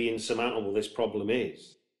maybe insurmountable this problem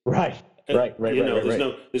is. Right. There's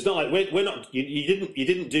not like we're not. You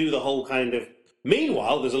didn't do the whole kind of.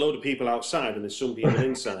 Meanwhile, there's a load of people outside and there's some people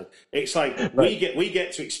inside. It's like we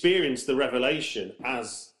get to experience the revelation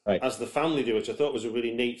as the family do, which I thought was a really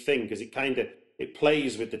neat thing, because it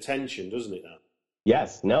plays with the tension, doesn't it? Now.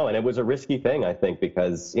 Yes, no, and it was a risky thing, I think,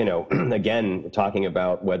 because again, talking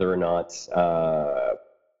about whether or not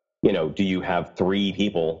do you have 3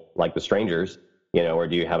 people like the strangers, or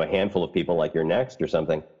do you have a handful of people like you're next or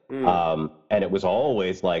something? And it was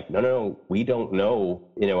always like, no, we don't know.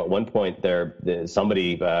 At one point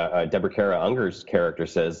somebody, Deborah Kara Unger's character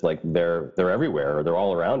says, like, they're everywhere, or they're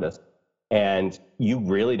all around us. And you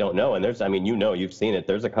really don't know. And you've seen it.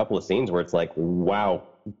 There's a couple of scenes where it's like, wow,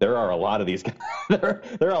 there are a lot of these guys. there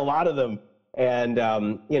are a lot of them. And,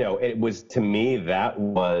 it was, to me, that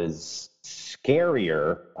was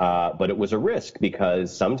scarier, but it was a risk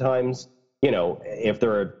because sometimes, if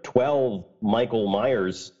there are 12 Michael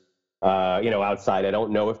Myers, outside, I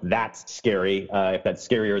don't know if that's scary, if that's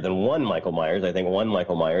scarier than one Michael Myers. I think one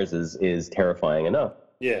Michael Myers is terrifying enough.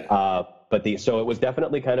 Yeah. So it was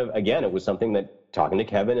definitely kind of, again, it was something that talking to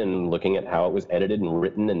Kevin and looking at how it was edited and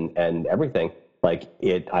written and everything,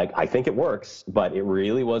 I think it works, but it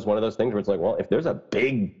really was one of those things where it's like, well, if there's a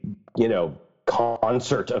big,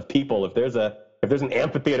 concert of people, if there's an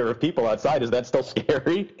amphitheater of people outside, is that still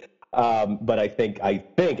scary? But I think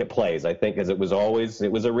it plays. I think, because it was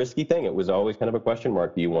a risky thing. It was always kind of a question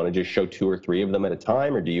mark. Do you want to just show 2 or 3 of them at a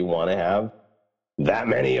time, or do you want to have that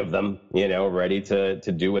many of them, ready to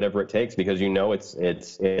do whatever it takes, because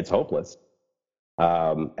it's hopeless.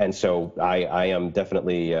 And so I am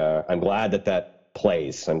definitely I'm glad that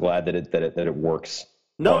plays. I'm glad that it works.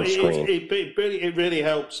 No, on screen. It really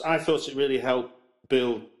helps. I thought it really helped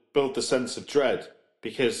build the sense of dread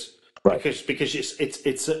because you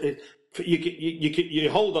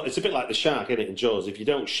hold on. It's a bit like the shark, isn't it, in Jaws? If you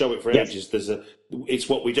don't show it for ages, it's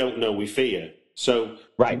what we don't know we fear. So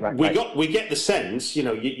we get the sense. You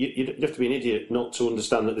have to be an idiot not to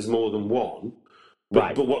understand that there's more than one.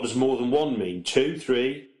 But what does more than one mean? 2,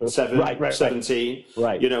 3, 7, 17.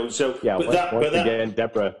 Right. So yeah. Once again,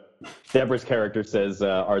 Deborah's character says,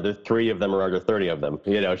 "Are there 3 of them or are there 30 of them?"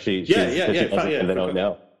 She and they don't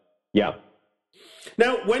know. Yeah.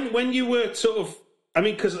 Now, when you were sort of,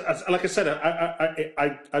 because like I said,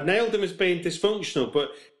 I nailed them as being dysfunctional,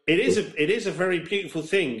 but it is a very beautiful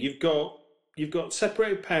thing. You've got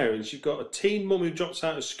separated parents. You've got a teen mum who drops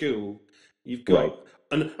out of school. You've got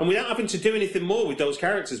and without having to do anything more with those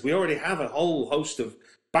characters, we already have a whole host of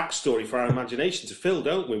backstory for our imagination to fill,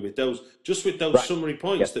 don't we? With those summary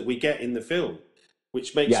points that we get in the film,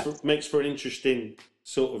 which makes for an interesting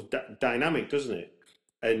sort of dynamic, doesn't it?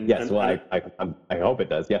 I hope it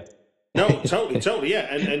does. Yeah. No, totally,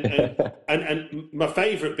 yeah. And my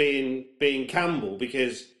favourite being Campbell,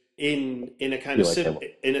 because in a kind of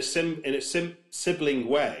sibling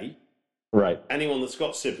way, right? Anyone that's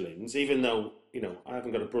got siblings, even though I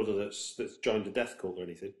haven't got a brother that's joined the death cult or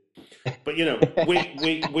anything, but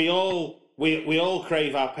we all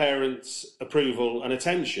crave our parents' approval and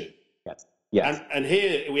attention. Yes. And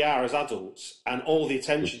here we are as adults, and all the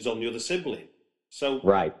attention's on the other sibling. So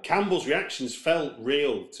Campbell's reactions felt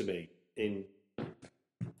real to me in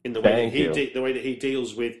the way that he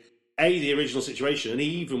deals with the original situation, and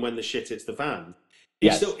even when the shit hits the fan,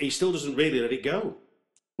 he still doesn't really let it go.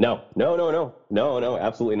 No,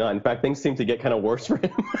 absolutely not. In fact, things seem to get kind of worse for him.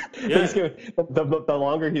 Yeah. The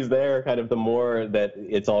longer he's there, kind of the more that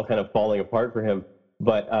it's all kind of falling apart for him.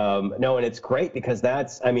 But and it's great because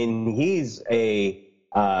he's a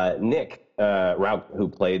Nick Rout, who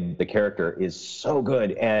played the character, is so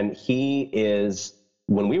good, and he is.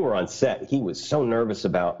 When we were on set, he was so nervous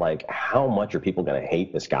about how much are people going to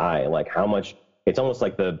hate this guy, how much. It's almost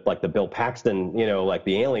like the Bill Paxton, like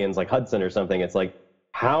the aliens, like Hudson or something. It's like,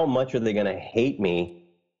 how much are they going to hate me?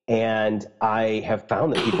 And I have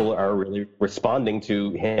found that people are really responding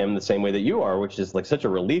to him the same way that you are, which is such a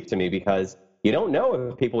relief to me, because you don't know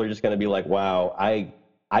if people are just going to be like, wow, I'm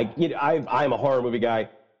a horror movie guy.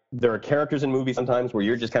 There are characters in movies sometimes where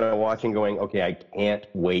you're just kind of watching going, okay, I can't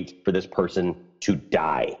wait for this person to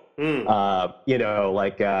die. In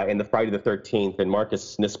the Friday the 13th, and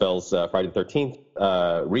Marcus Nispel's Friday the 13th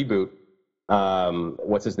reboot,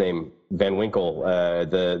 what's his name? Van Winkle,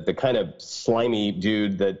 the kind of slimy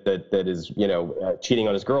dude that is, cheating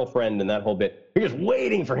on his girlfriend and that whole bit. You're just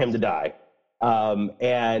waiting for him to die.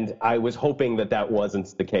 And I was hoping that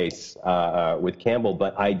wasn't the case with Campbell,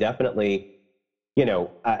 but I definitely,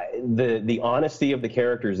 the honesty of the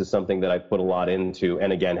characters is something that I put a lot into.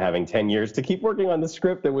 And again, having 10 years to keep working on the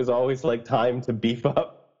script, there was always time to beef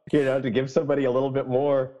up, to give somebody a little bit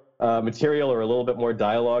more material or a little bit more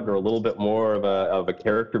dialogue or a little bit more of a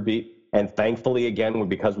character beat. And thankfully, again,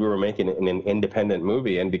 because we were making an independent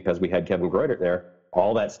movie and because we had Kevin Greutert there,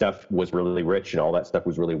 all that stuff was really rich and all that stuff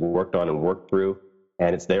was really worked on and worked through.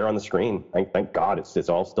 And it's there on the screen. Thank God, it's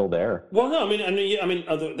all still there. Well, no,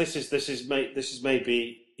 this is maybe this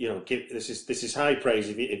is high praise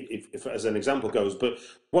if as an example goes. But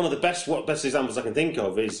one of the best examples I can think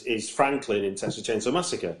of is Franklin in Texas Chainsaw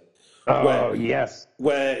Massacre.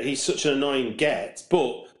 Where he's such an annoying get,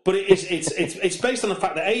 but it's based on the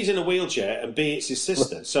fact that A, he's in a wheelchair, and B, it's his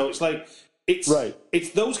sister. So it's it's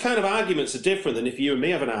those kind of arguments are different than if you and me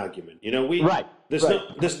have an argument.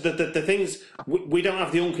 The things we don't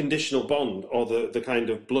have the unconditional bond or the kind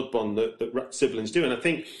of blood bond that siblings do, and I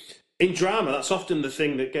think in drama, that's often the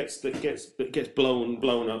thing that gets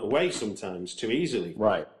blown away sometimes too easily.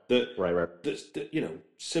 Right. Right. That, you know,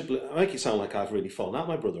 sibling. I make it sound like I've really fallen out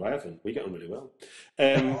with my brother. I haven't. We get on really well.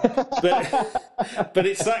 But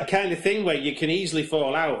it's that kind of thing where you can easily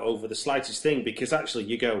fall out over the slightest thing because actually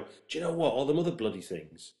you go, do you know what? All them other bloody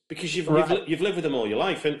things, because you've lived with them all your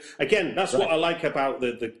life. And again, that's what I like about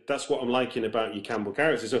that's what I'm liking about your Campbell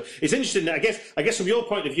character. So it's interesting that I guess from your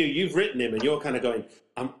point of view, you've written him and you're kind of going,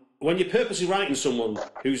 when you're purposely writing someone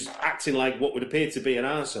who's acting like what would appear to be an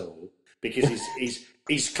arsehole because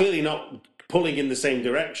he's clearly not pulling in the same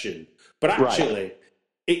direction, but actually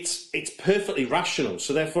it's perfectly rational.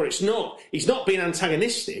 So therefore, he's not being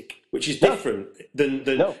antagonistic, which is different than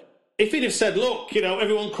if he'd have said, "Look, you know,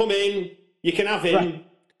 everyone come in, you can have him." Right.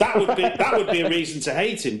 That would be a reason to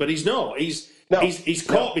hate him, but he's not. He's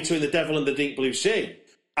caught between the devil and the deep blue sea,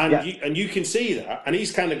 and you can see that, and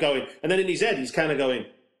he's kind of going, and then in his head, he's kind of going.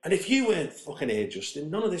 And if you weren't fucking here, Justin,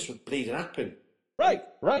 none of this would bleeding happen. Right,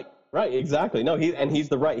 exactly. No, he's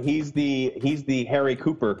the Harry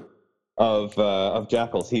Cooper of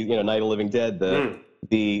Jackals. He's, you know, Night of the Living Dead,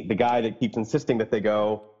 the guy that keeps insisting that they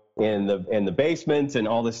go in the basement and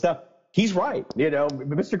all this stuff. He's right, you know.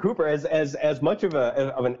 Mr. Cooper, as much of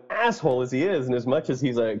an asshole as he is, and as much as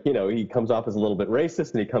he's he comes off as a little bit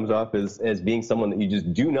racist, and he comes off as being someone that you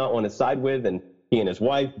just do not want to side with, and he and his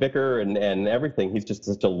wife bicker and everything. He's just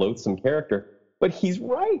such a loathsome character. But he's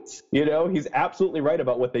right. You know, he's absolutely right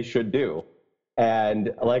about what they should do.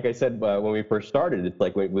 And like I said, when we first started, it's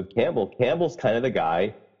like with Campbell's kind of the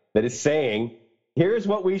guy that is saying, here's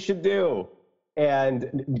what we should do.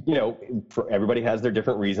 And, you know, everybody has their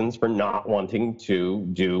different reasons for not wanting to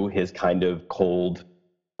do his kind of cold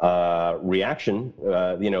reaction.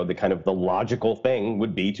 You know, the logical thing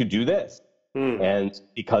would be to do this. And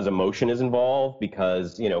because emotion is involved,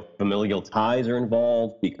 because, you know, familial ties are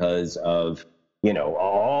involved, because of, you know,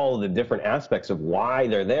 all the different aspects of why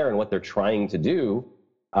they're there and what they're trying to do.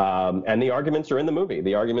 And the arguments are in the movie.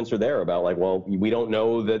 The arguments are there about like, well, we don't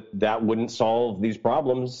know that wouldn't solve these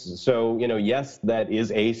problems. So, you know, yes, that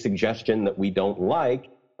is a suggestion that we don't like,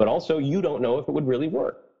 but also you don't know if it would really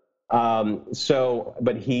work.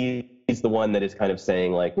 But he's the one that is kind of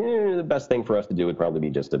saying like, the best thing for us to do would probably be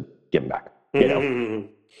just to give him back. You know,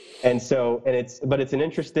 but it's an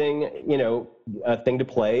interesting, you know, thing to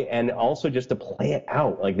play, and also just to play it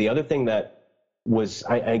out. Like the other thing that was,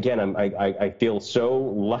 I feel so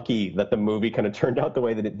lucky that the movie kind of turned out the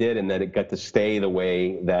way that it did, and that it got to stay the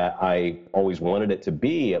way that I always wanted it to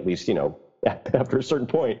be, at least, you know, after a certain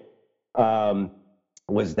point,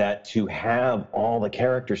 was that to have all the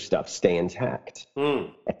character stuff stay intact,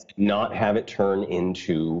 and not have it turn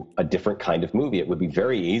into a different kind of movie. It would be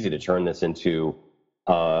very easy to turn this into,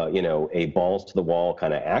 you know, a balls to the wall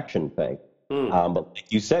kind of action thing. But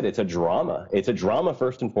like you said, it's a drama. It's a drama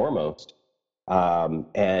first and foremost.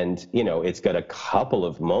 And, you know, it's got a couple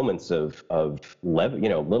of moments of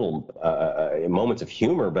little moments of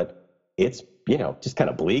humor, but it's, you know, just kind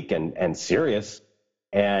of bleak and serious.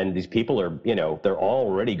 And these people are, you know, they're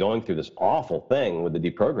already going through this awful thing with the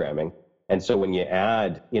deprogramming. And so when you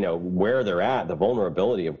add, you know, where they're at, the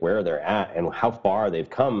vulnerability of where they're at and how far they've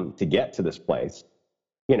come to get to this place,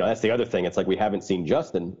 you know, that's the other thing. It's like we haven't seen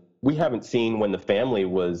Justin. We haven't seen when the family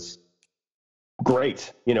was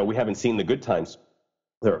great. You know, we haven't seen the good times.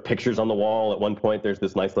 There are pictures on the wall. At one point, there's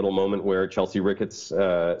this nice little moment where Chelsea Ricketts,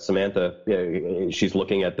 Samantha, she's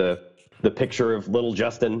looking at the picture of little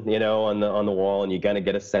Justin, you know, on the wall, and you kind of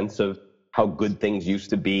get a sense of how good things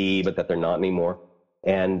used to be, but that they're not anymore.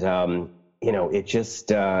 And you know, it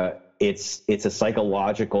just it's a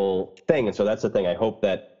psychological thing, and so that's the thing. I hope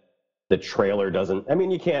that the trailer doesn't. I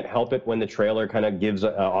mean, you can't help it when the trailer kind of gives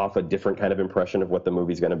off a different kind of impression of what the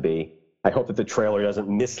movie's going to be. I hope that the trailer doesn't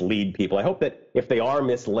mislead people. I hope that if they are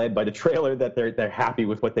misled by the trailer, that they're happy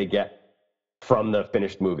with what they get from the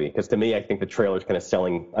finished movie. Because to me, I think the trailer is kind of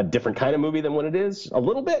selling a different kind of movie than what it is. A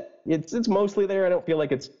little bit. It's mostly there. I don't feel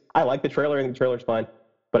like I like the trailer. I think the trailer's fine.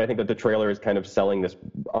 But I think that the trailer is kind of selling this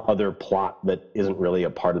other plot that isn't really a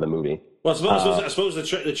part of the movie. Well, I suppose the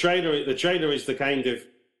trailer is the kind of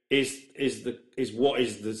what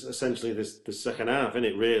is essentially the second half, isn't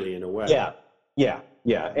it? Really, in a way. Yeah.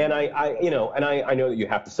 And I know that you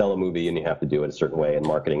have to sell a movie and you have to do it a certain way, and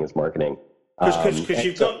marketing is marketing.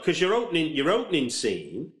 Because your opening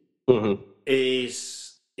scene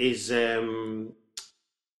is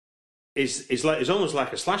almost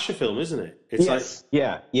like a slasher film, isn't it? It's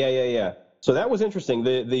Yeah. So that was interesting.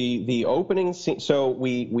 The opening scene. So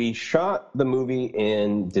we shot the movie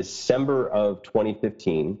in December of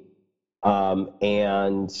 2015,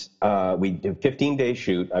 and we did a 15-day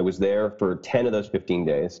shoot. I was there for 10 of those 15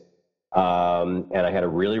 days. And I had a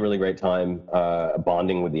really, really great time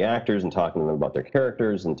bonding with the actors and talking to them about their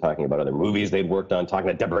characters and talking about other movies they'd worked on, talking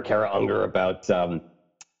to Deborah Kara Unger about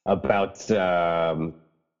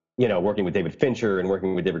working with David Fincher and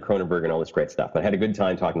working with David Cronenberg and all this great stuff. I had a good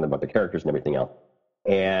time talking to them about the characters and everything else.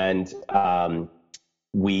 And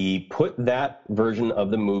we put that version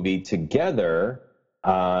of the movie together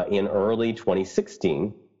in early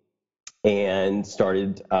 2016 and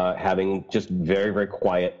started having just very, very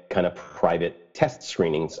quiet kind of private test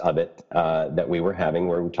screenings of it that we were having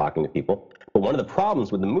where we were talking to people. But one of the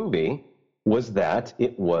problems with the movie was that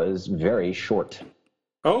it was very short.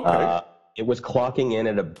 Okay. It was clocking in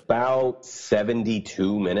at about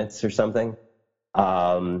 72 minutes or something.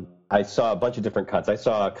 I saw a bunch of different cuts. I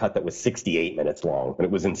saw a cut that was 68 minutes long, and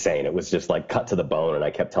it was insane. It was just like cut to the bone, and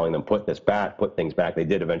I kept telling them, put this back, put things back. They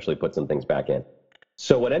did eventually put some things back in.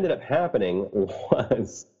 So what ended up happening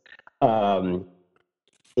was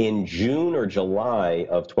in June or July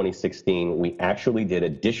of 2016, we actually did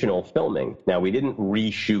additional filming. Now, we didn't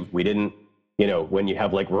reshoot. We didn't, when you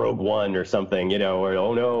have like Rogue One or something, or,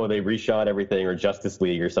 oh no, they reshot everything, or Justice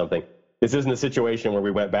League or something. This isn't a situation where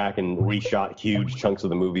we went back and reshot huge chunks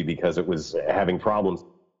of the movie because it was having problems.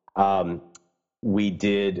 There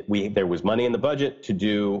was money in the budget to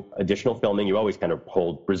do additional filming. You always kind of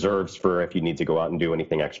hold reserves for if you need to go out and do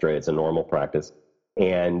anything extra. It's a normal practice.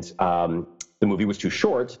 And the movie was too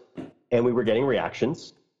short, and we were getting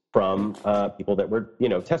reactions from people that were,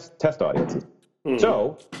 test audiences.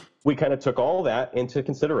 So we kind of took all that into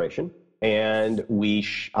consideration, and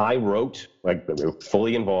I wrote, like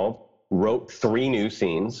fully involved, wrote 3 new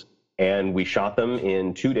scenes, and we shot them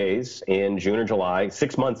in 2 days in June or July.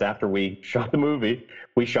 6 months after we shot the movie,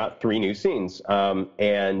 we shot 3 new scenes.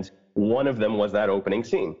 And one of them was that opening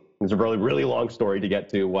scene. It's a really, really long story to get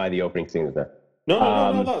to why the opening scene is there.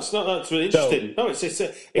 No, that's really interesting.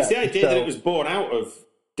 It's the idea that it was born out of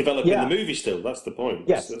developing the movie still. That's the point.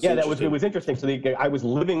 Yes, it was interesting. So I was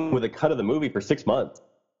living with a cut of the movie for 6 months.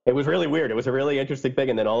 It was really weird. It was a really interesting thing.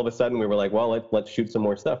 And then all of a sudden we were like, well, let's shoot some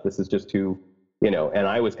more stuff. This is just too, and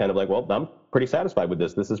I was kind of like, well, I'm pretty satisfied with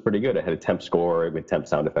this. This is pretty good. I had a temp score with temp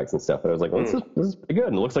sound effects and stuff. And I was like, well, this is pretty good.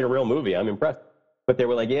 And it looks like a real movie. I'm impressed. But they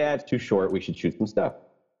were like, yeah, it's too short. We should shoot some stuff.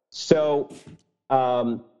 So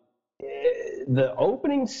the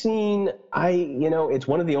opening scene, it's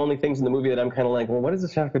one of the only things in the movie that I'm kind of like, well, what does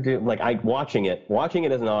this have to do? Like watching it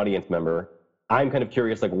as an audience member, I'm kind of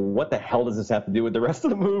curious, like, what the hell does this have to do with the rest of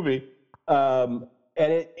the movie? And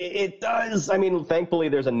it does. I mean, thankfully,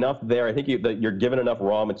 there's enough there. I think you're given enough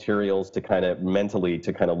raw materials to kind of mentally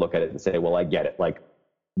to kind of look at it and say, well, I get it. Like,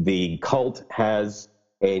 the cult has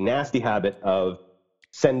a nasty habit of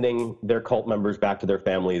sending their cult members back to their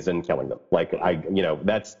families and killing them. Like,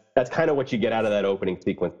 that's kind of what you get out of that opening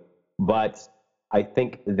sequence. But I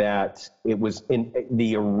think that it was in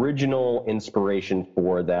the original inspiration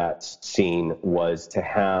for that scene was to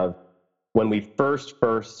have, when we first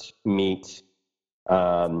meet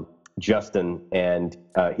Justin, and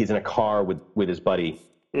he's in a car with his buddy,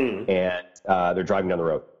 and they're driving down the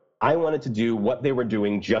road. I wanted to do what they were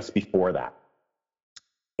doing just before that.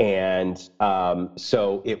 And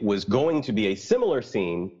so it was going to be a similar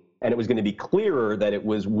scene, and it was going to be clearer that it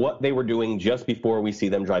was what they were doing just before we see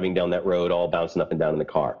them driving down that road, all bouncing up and down in the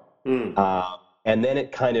car. And then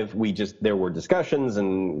it kind of, there were discussions,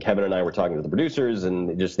 and Kevin and I were talking to the producers,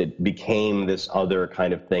 and it became this other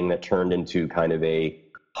kind of thing that turned into kind of a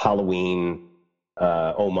Halloween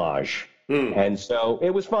homage. And so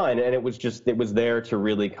it was fine. And it was there to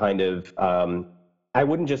really kind of, I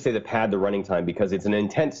wouldn't just say to pad the running time, because it's an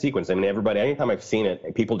intense sequence. I mean, anytime I've seen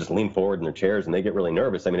it, people just lean forward in their chairs and they get really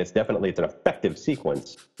nervous. I mean, it's an effective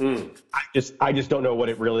sequence. I just don't know what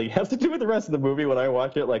it really has to do with the rest of the movie when I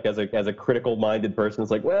watch it. Like, as a critical-minded person,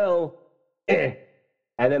 it's like, well,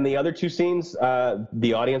 And then the other 2 scenes,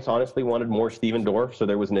 the audience honestly wanted more Stephen Dorff, so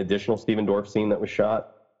there was an additional Stephen Dorff scene that was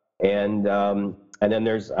shot. And then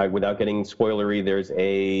there's, without getting spoilery,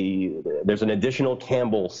 there's an additional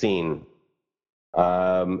Campbell scene.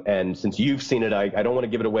 And since you've seen it, I don't want to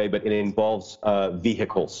give it away, but it involves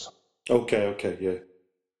vehicles. Okay, yeah.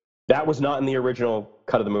 That was not in the original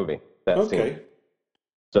cut of the movie, that scene.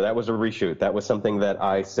 So that was a reshoot. That was something that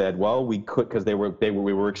I said, well, we could, because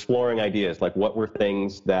we were exploring ideas, like what were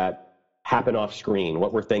things that happen off screen?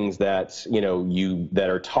 What were things that, that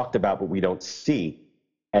are talked about but we don't see?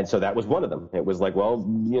 And so that was one of them. It was like, well,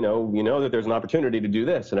 you know that there's an opportunity to do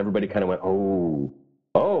this. And everybody kind of went, oh,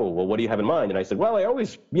 well, what do you have in mind? And I said, well, I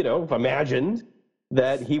always, imagined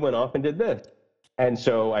that he went off and did this. And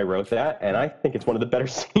so I wrote that, and I think it's one of the better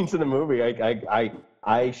scenes in the movie.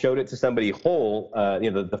 I showed it to somebody whole,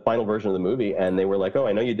 the final version of the movie, and they were like, "Oh,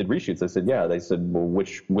 I know you did reshoots." I said, "Yeah." They said, "Well,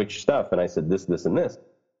 which stuff?" And I said, "This, this, and this."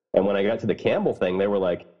 And when I got to the Campbell thing, they were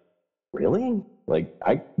like, "Really? Like,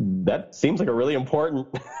 that seems like a really important,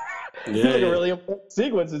 a really important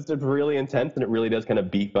sequence. It's really intense, and it really does kind of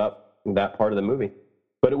beef up that part of the movie."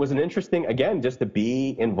 But it was an interesting, again, just to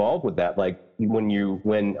be involved with that. Like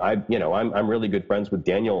I'm really good friends with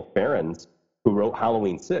Daniel Farrens, who wrote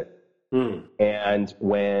Halloween 6. And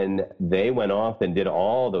when they went off and did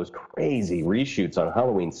all those crazy reshoots on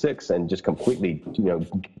Halloween 6 and just completely,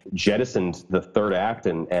 jettisoned the third act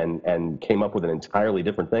and came up with an entirely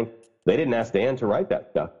different thing, they didn't ask Dan to write that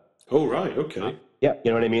stuff. Oh, right. Okay. Yeah.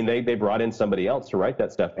 You know what I mean? They brought in somebody else to write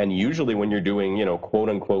that stuff. And usually when you're doing, quote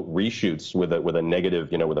unquote reshoots with a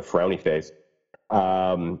negative, with a frowny face,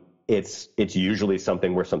 it's usually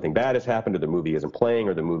something where something bad has happened or the movie isn't playing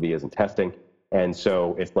or the movie isn't testing. And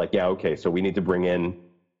so it's like, yeah, okay, so we need to bring in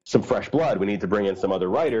some fresh blood. We need to bring in some other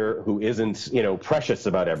writer who isn't, precious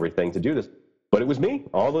about everything to do this. But it was me.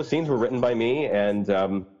 All those scenes were written by me. And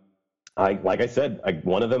like I said,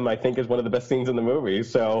 one of them I think is one of the best scenes in the movie.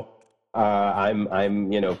 So I'm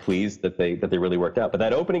pleased that they really worked out. But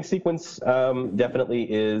that opening sequence definitely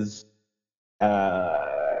is.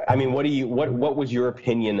 What was your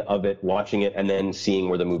opinion of it, watching it, and then seeing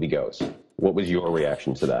where the movie goes? What was your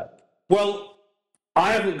reaction to that? Well,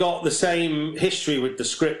 I haven't got the same history with the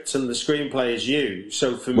script and the screenplay as you.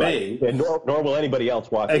 So for me... Yeah, nor will anybody else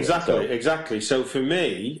watching Exactly. So for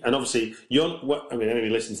me, and obviously, anybody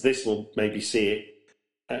listening to this will maybe see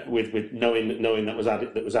it with knowing that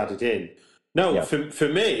was added in. No, yeah. For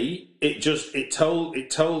me, it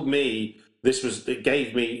told me it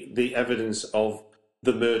gave me the evidence of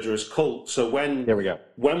the murderous cult. So when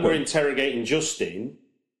we're interrogating Justin,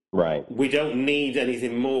 right, we don't need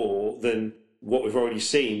anything more than what we've already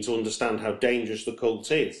seen to understand how dangerous the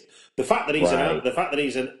cult is. The fact that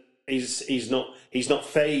he's not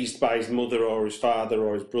fazed by his mother or his father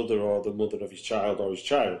or his brother or the mother of his child or his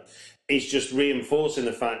child is just reinforcing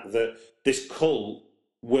the fact that this cult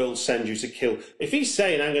will send you to kill. If he's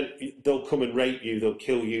saying, they'll come and rape you, they'll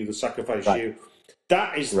kill you, they'll sacrifice you,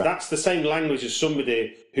 that's the same language as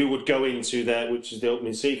somebody who would go into which is the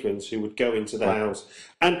opening sequence, who would go into the house.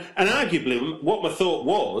 And arguably, what my thought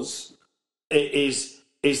was, is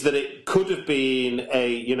that it could have been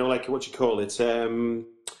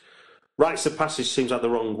rites of passage seems like the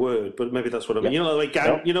wrong word, but maybe that's what I mean. Like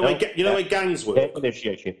gangs work. Gang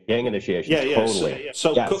initiation. Yeah. Totally.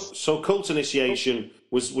 So cult initiation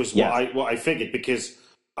was what I figured, because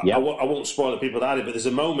I won't spoil the people that had it, but there's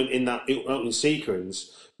a moment in that opening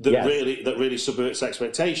sequence that really subverts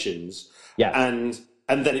expectations. Yes.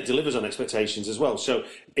 And then it delivers on expectations as well. So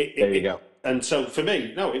there you go. And so for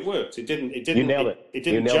me, no, it worked. It didn't. You nailed it. It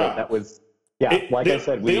didn't. You nailed it. That was I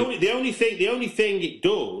said. The only thing it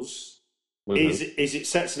does is it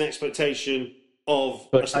sets an expectation of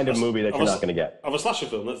the kind of movie that you're not going to get of a slasher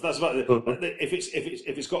film. That's about it.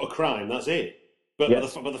 If it's got a crime, that's it. But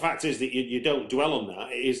the fact is that you don't dwell on that.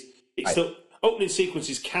 It's still opening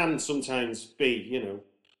sequences can sometimes be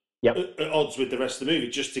at odds with the rest of the movie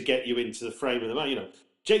just to get you into the frame of the man.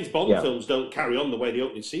 James Bond films don't carry on the way the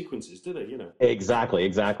opening sequences, do they? Exactly.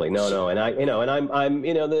 No, and I'm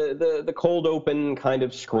the cold open kind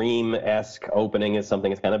of Scream-esque opening is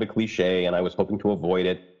something that's kind of a cliche, and I was hoping to avoid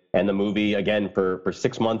it. And the movie, again, for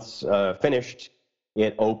 6 months finished,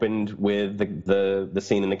 it opened with the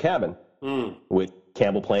scene in the cabin with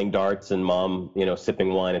Campbell playing darts and Mom,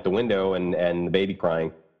 sipping wine at the window and the baby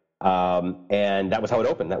crying, and that was how it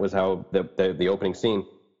opened. That was how the opening scene.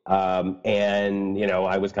 I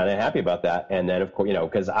was kind of happy about that. And then, of course,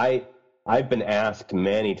 because I've been asked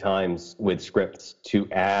many times with scripts to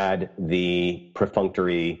add the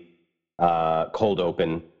perfunctory cold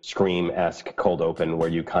open, Scream-esque cold open, where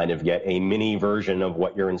you kind of get a mini version of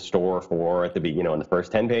what you're in store for at the in the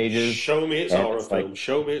first 10 pages. Show me it's a horror film.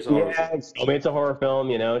 Show me it's a horror film. Show me it's a horror film.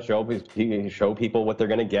 Show people what they're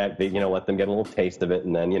going to get. Let them get a little taste of it,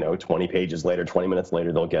 and then 20 minutes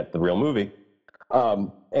later, they'll get the real movie.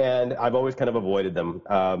 And I've always kind of avoided them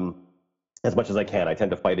as much as I can. I tend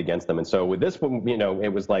to fight against them. And so with this one,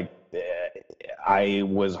 it was like I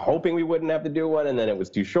was hoping we wouldn't have to do one, and then it was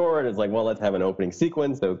too short. It's like, well, let's have an opening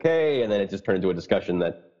sequence, okay? And then it just turned into a discussion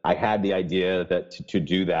that I had the idea that to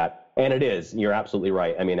do that. And it is. You're absolutely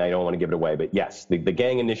right. I mean, I don't want to give it away, but yes, the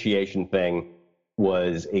gang initiation thing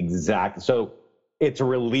was exact. So it's a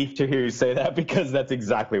relief to hear you say that, because that's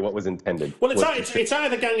exactly what was intended. Well, it's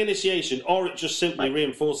either gang initiation or it just simply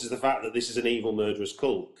reinforces the fact that this is an evil, murderous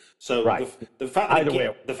cult. So the fact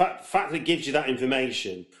that it gives you that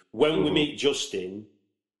information when we meet Justin,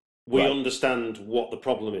 we understand what the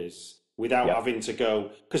problem is without having to go.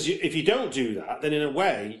 Because if you don't do that, then in a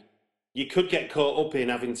way, you could get caught up in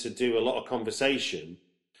having to do a lot of conversation.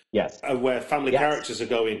 Yes. Where family characters are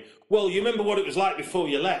going, well, you remember what it was like before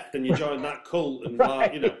you left, and you joined that cult, and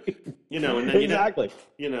right. and then exactly.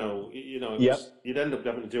 you'd end up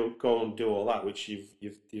having to go and do all that, which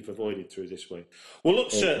you've avoided through this way. Well,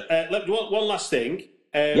 look, sir, one last thing.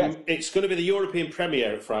 It's going to be the European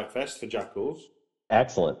premiere at Fright Fest for Jackals.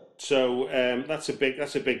 Excellent. So that's a big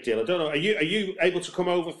deal. I don't know. Are you able to come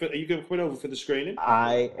over? Are you coming over for the screening?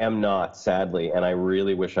 I am not, sadly, and I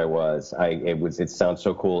really wish I was. It sounds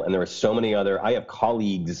so cool, and there are so many other. I have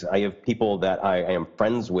colleagues. I have people that I am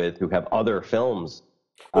friends with who have other films.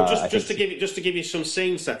 Well, just to give you some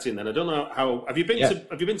scene setting. Then I don't know how. Have you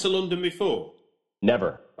been to London before?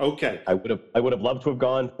 Never. Okay. I would have loved to have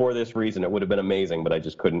gone for this reason. It would have been amazing, but I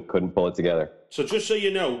just couldn't pull it together. So just so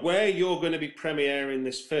you know, where you're going to be premiering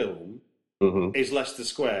this film is Leicester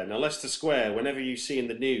Square. Now, Leicester Square, whenever you see in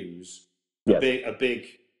the news a big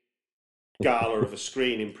gala of a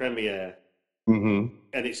screening premiere, and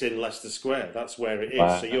it's in Leicester Square, that's where it is.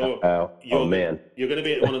 Wow. So you're going to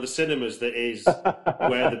be at one of the cinemas that is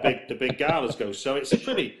where the big galas go. So it's a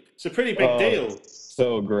pretty big deal.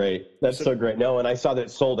 So great. That's so great. No, and I saw that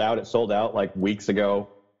it sold out. It sold out like weeks ago.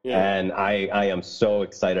 Yeah. And I am so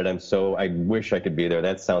excited. I wish I could be there.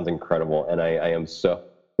 That sounds incredible. And I am so,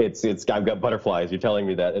 I've got butterflies. You're telling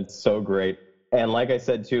me that. It's so great. And like I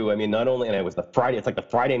said too, I mean, not only, and it's like the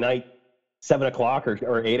Friday night, 7 o'clock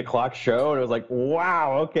or 8 o'clock show. And it was like,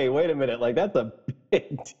 wow, okay, wait a minute. Like that's a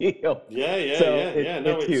big deal.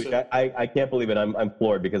 It's huge. I can't believe it. I'm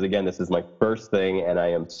floored because again, this is my first thing and I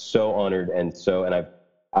am so honored. And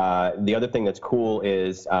the other thing that's cool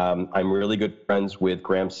is I'm really good friends with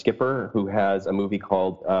Graham Skipper, who has a movie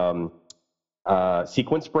called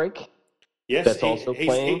Sequence Break. Yes, that's also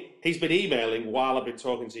playing. He's been emailing while I've been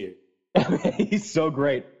talking to you. He's so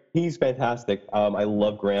great. He's fantastic. I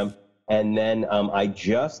love Graham. And then I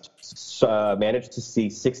just managed to see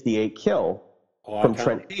 68 Kill from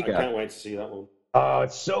Trent Higa. I can't wait to see that one. Oh,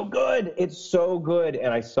 it's so good. It's so good.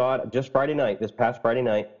 And I saw it just this past Friday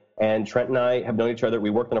night. And Trent and I have known each other. We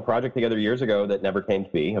worked on a project together years ago that never came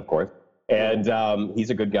to be, of course. And he's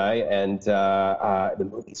a good guy. And the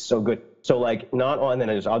movie's so good. So like and then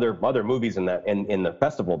there's other movies in the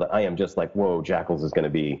festival that I am just like, whoa, Jackals is going to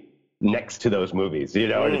be next to those movies,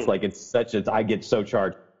 And it's like, I get so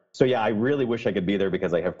charged. So yeah, I really wish I could be there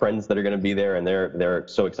because I have friends that are going to be there and they're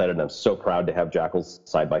so excited. And I'm so proud to have Jackals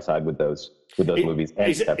side by side with those movies.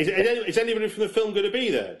 And is anybody from the film going to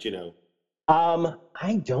be there? Do you know?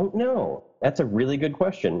 I don't know. That's a really good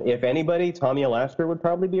question. If anybody, Tommy Alasker would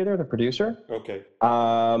probably be there, the producer. Okay.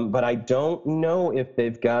 But I don't know if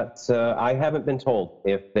they've got, I haven't been told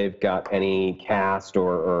if they've got any cast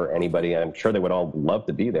or anybody. I'm sure they would all love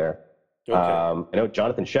to be there. Okay. I know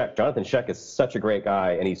Jonathan Sheck. Jonathan Sheck is such a great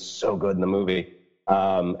guy, and he's so good in the movie.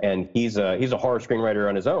 And he's a horror screenwriter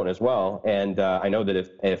on his own as well. And I know that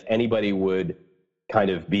if anybody would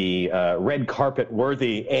kind of be red carpet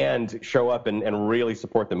worthy and show up and really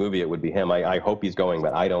support the movie, it would be him. I hope he's going,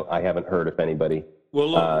 but I haven't heard if anybody.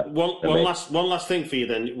 Well, look, one last thing for you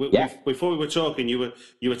then. Before we were talking, you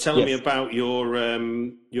were telling me about your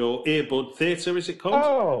Earbud Theatre. Is it called?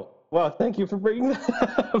 Oh. Well, thank you for bringing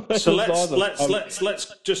that up. So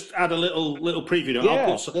let's just add a little preview.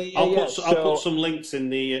 I'll put some links in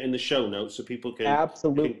the show notes so people can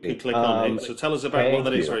click on it. So tell us about what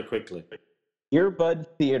that is very quickly.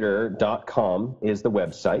 Earbudtheater.com is the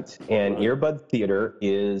website, and Earbud Theater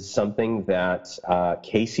is something that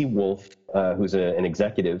Casey Wolf, who's an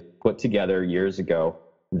executive, put together years ago.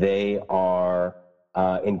 They are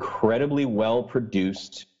incredibly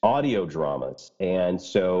well-produced audio dramas, and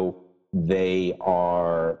so they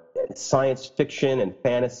are science fiction and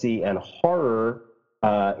fantasy and horror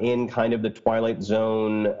in kind of the Twilight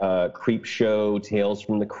Zone, creep show, Tales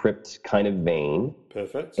from the Crypt kind of vein.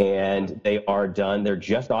 Perfect. And they're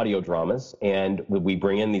just audio dramas, and we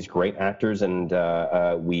bring in these great actors, and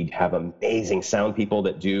we have amazing sound people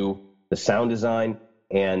that do the sound design,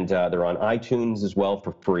 and they're on iTunes as well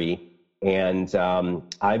for free. And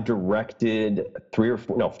I've directed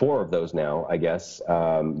 4 of those now, I guess.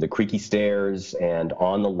 The Creaky Stairs and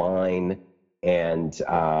On the Line and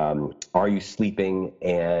Are You Sleeping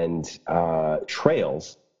and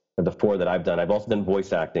Trails are the 4 that I've done. I've also done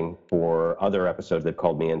voice acting for other episodes. They've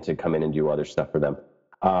called me in to come in and do other stuff for them.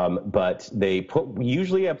 But they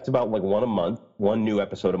usually it's about like one new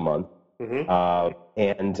episode a month.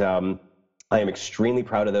 Mm-hmm. I am extremely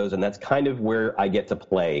proud of those, and that's kind of where I get to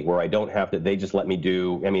play, where I don't have to, they just let me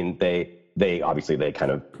do, I mean,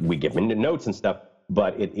 we give me notes and stuff,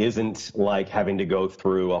 but it isn't like having to go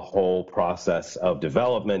through a whole process of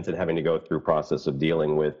development and having to go through a process of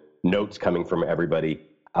dealing with notes coming from everybody.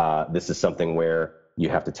 This is something where you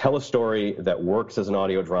have to tell a story that works as an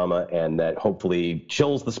audio drama and that hopefully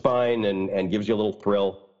chills the spine and gives you a little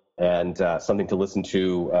thrill and something to listen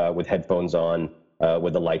to with headphones on,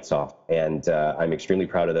 with the lights off. And I'm extremely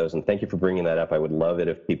proud of those. And thank you for bringing that up. I would love it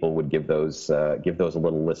if people would give those a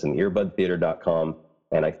little listen. Earbudtheater.com.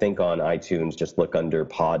 And I think on iTunes, just look under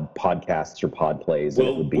podcasts or pod plays, and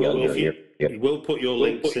it would be under here. We'll put your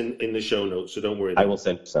links in the show notes, so don't worry. I will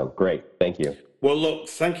send you some. Great. Thank you. Well, look,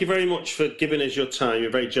 thank you very much for giving us your time.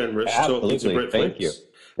 You're very generous talking to Britflix. Thank you.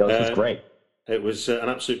 No, this is great. It was an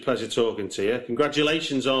absolute pleasure talking to you.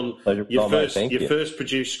 Congratulations on your first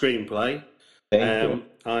produced screenplay. Thank you.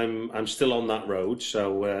 I'm still on that road,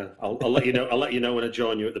 so I'll let you know. I'll let you know when I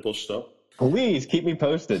join you at the bus stop. Please keep me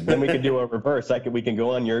posted. Then we can do a reverse. We can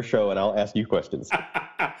go on your show and I'll ask you questions.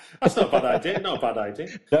 That's not a bad idea. Not a bad idea.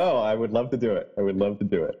 No, I would love to do it.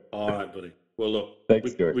 All right, buddy. Well, look,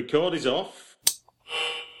 thanks, Stuart. Record is off.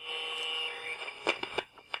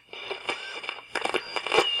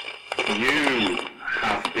 You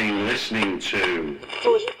have been listening to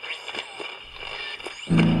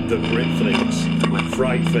the Britflix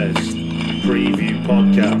Fright Fest Preview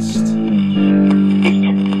Podcast.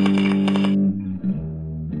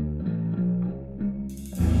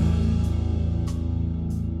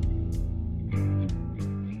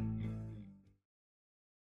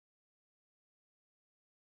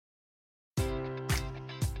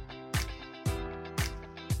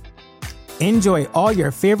 Enjoy all your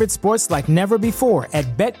favorite sports like never before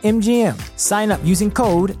at BetMGM. Sign up using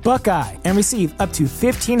code Buckeye and receive up to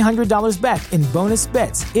 $1,500 back in bonus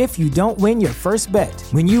bets if you don't win your first bet.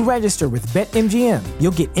 When you register with BetMGM,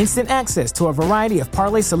 you'll get instant access to a variety of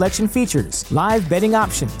parlay selection features, live betting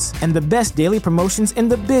options, and the best daily promotions in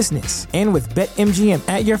the business. And with BetMGM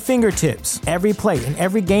at your fingertips, every play and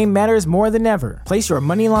every game matters more than ever. Place your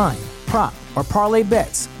money line, prop, or parlay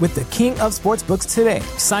bets with the king of sportsbooks today.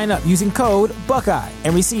 Sign up using code Buckeye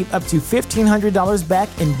and receive up to $1,500 back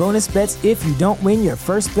in bonus bets if you don't win your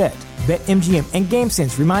first bet. BetMGM and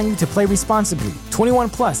GameSense remind you to play responsibly. 21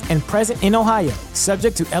 plus and present in Ohio,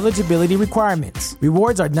 subject to eligibility requirements.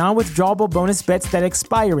 Rewards are non-withdrawable bonus bets that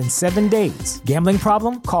expire in 7 days. Gambling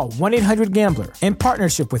problem? Call 1-800-GAMBLER. In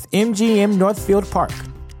partnership with MGM Northfield Park.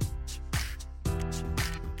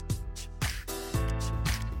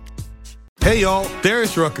 Hey y'all,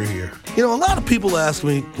 Darius Rucker here. You know, a lot of people ask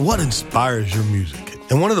me, what inspires your music?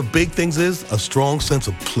 And one of the big things is a strong sense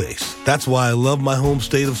of place. That's why I love my home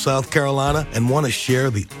state of South Carolina and want to share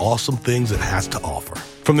the awesome things it has to offer.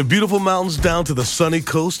 From the beautiful mountains down to the sunny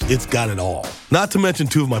coast, it's got it all. Not to mention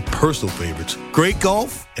two of my personal favorites, great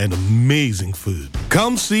golf and amazing food.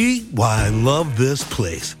 Come see why I love this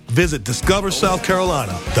place. Visit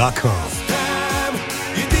discoversouthcarolina.com.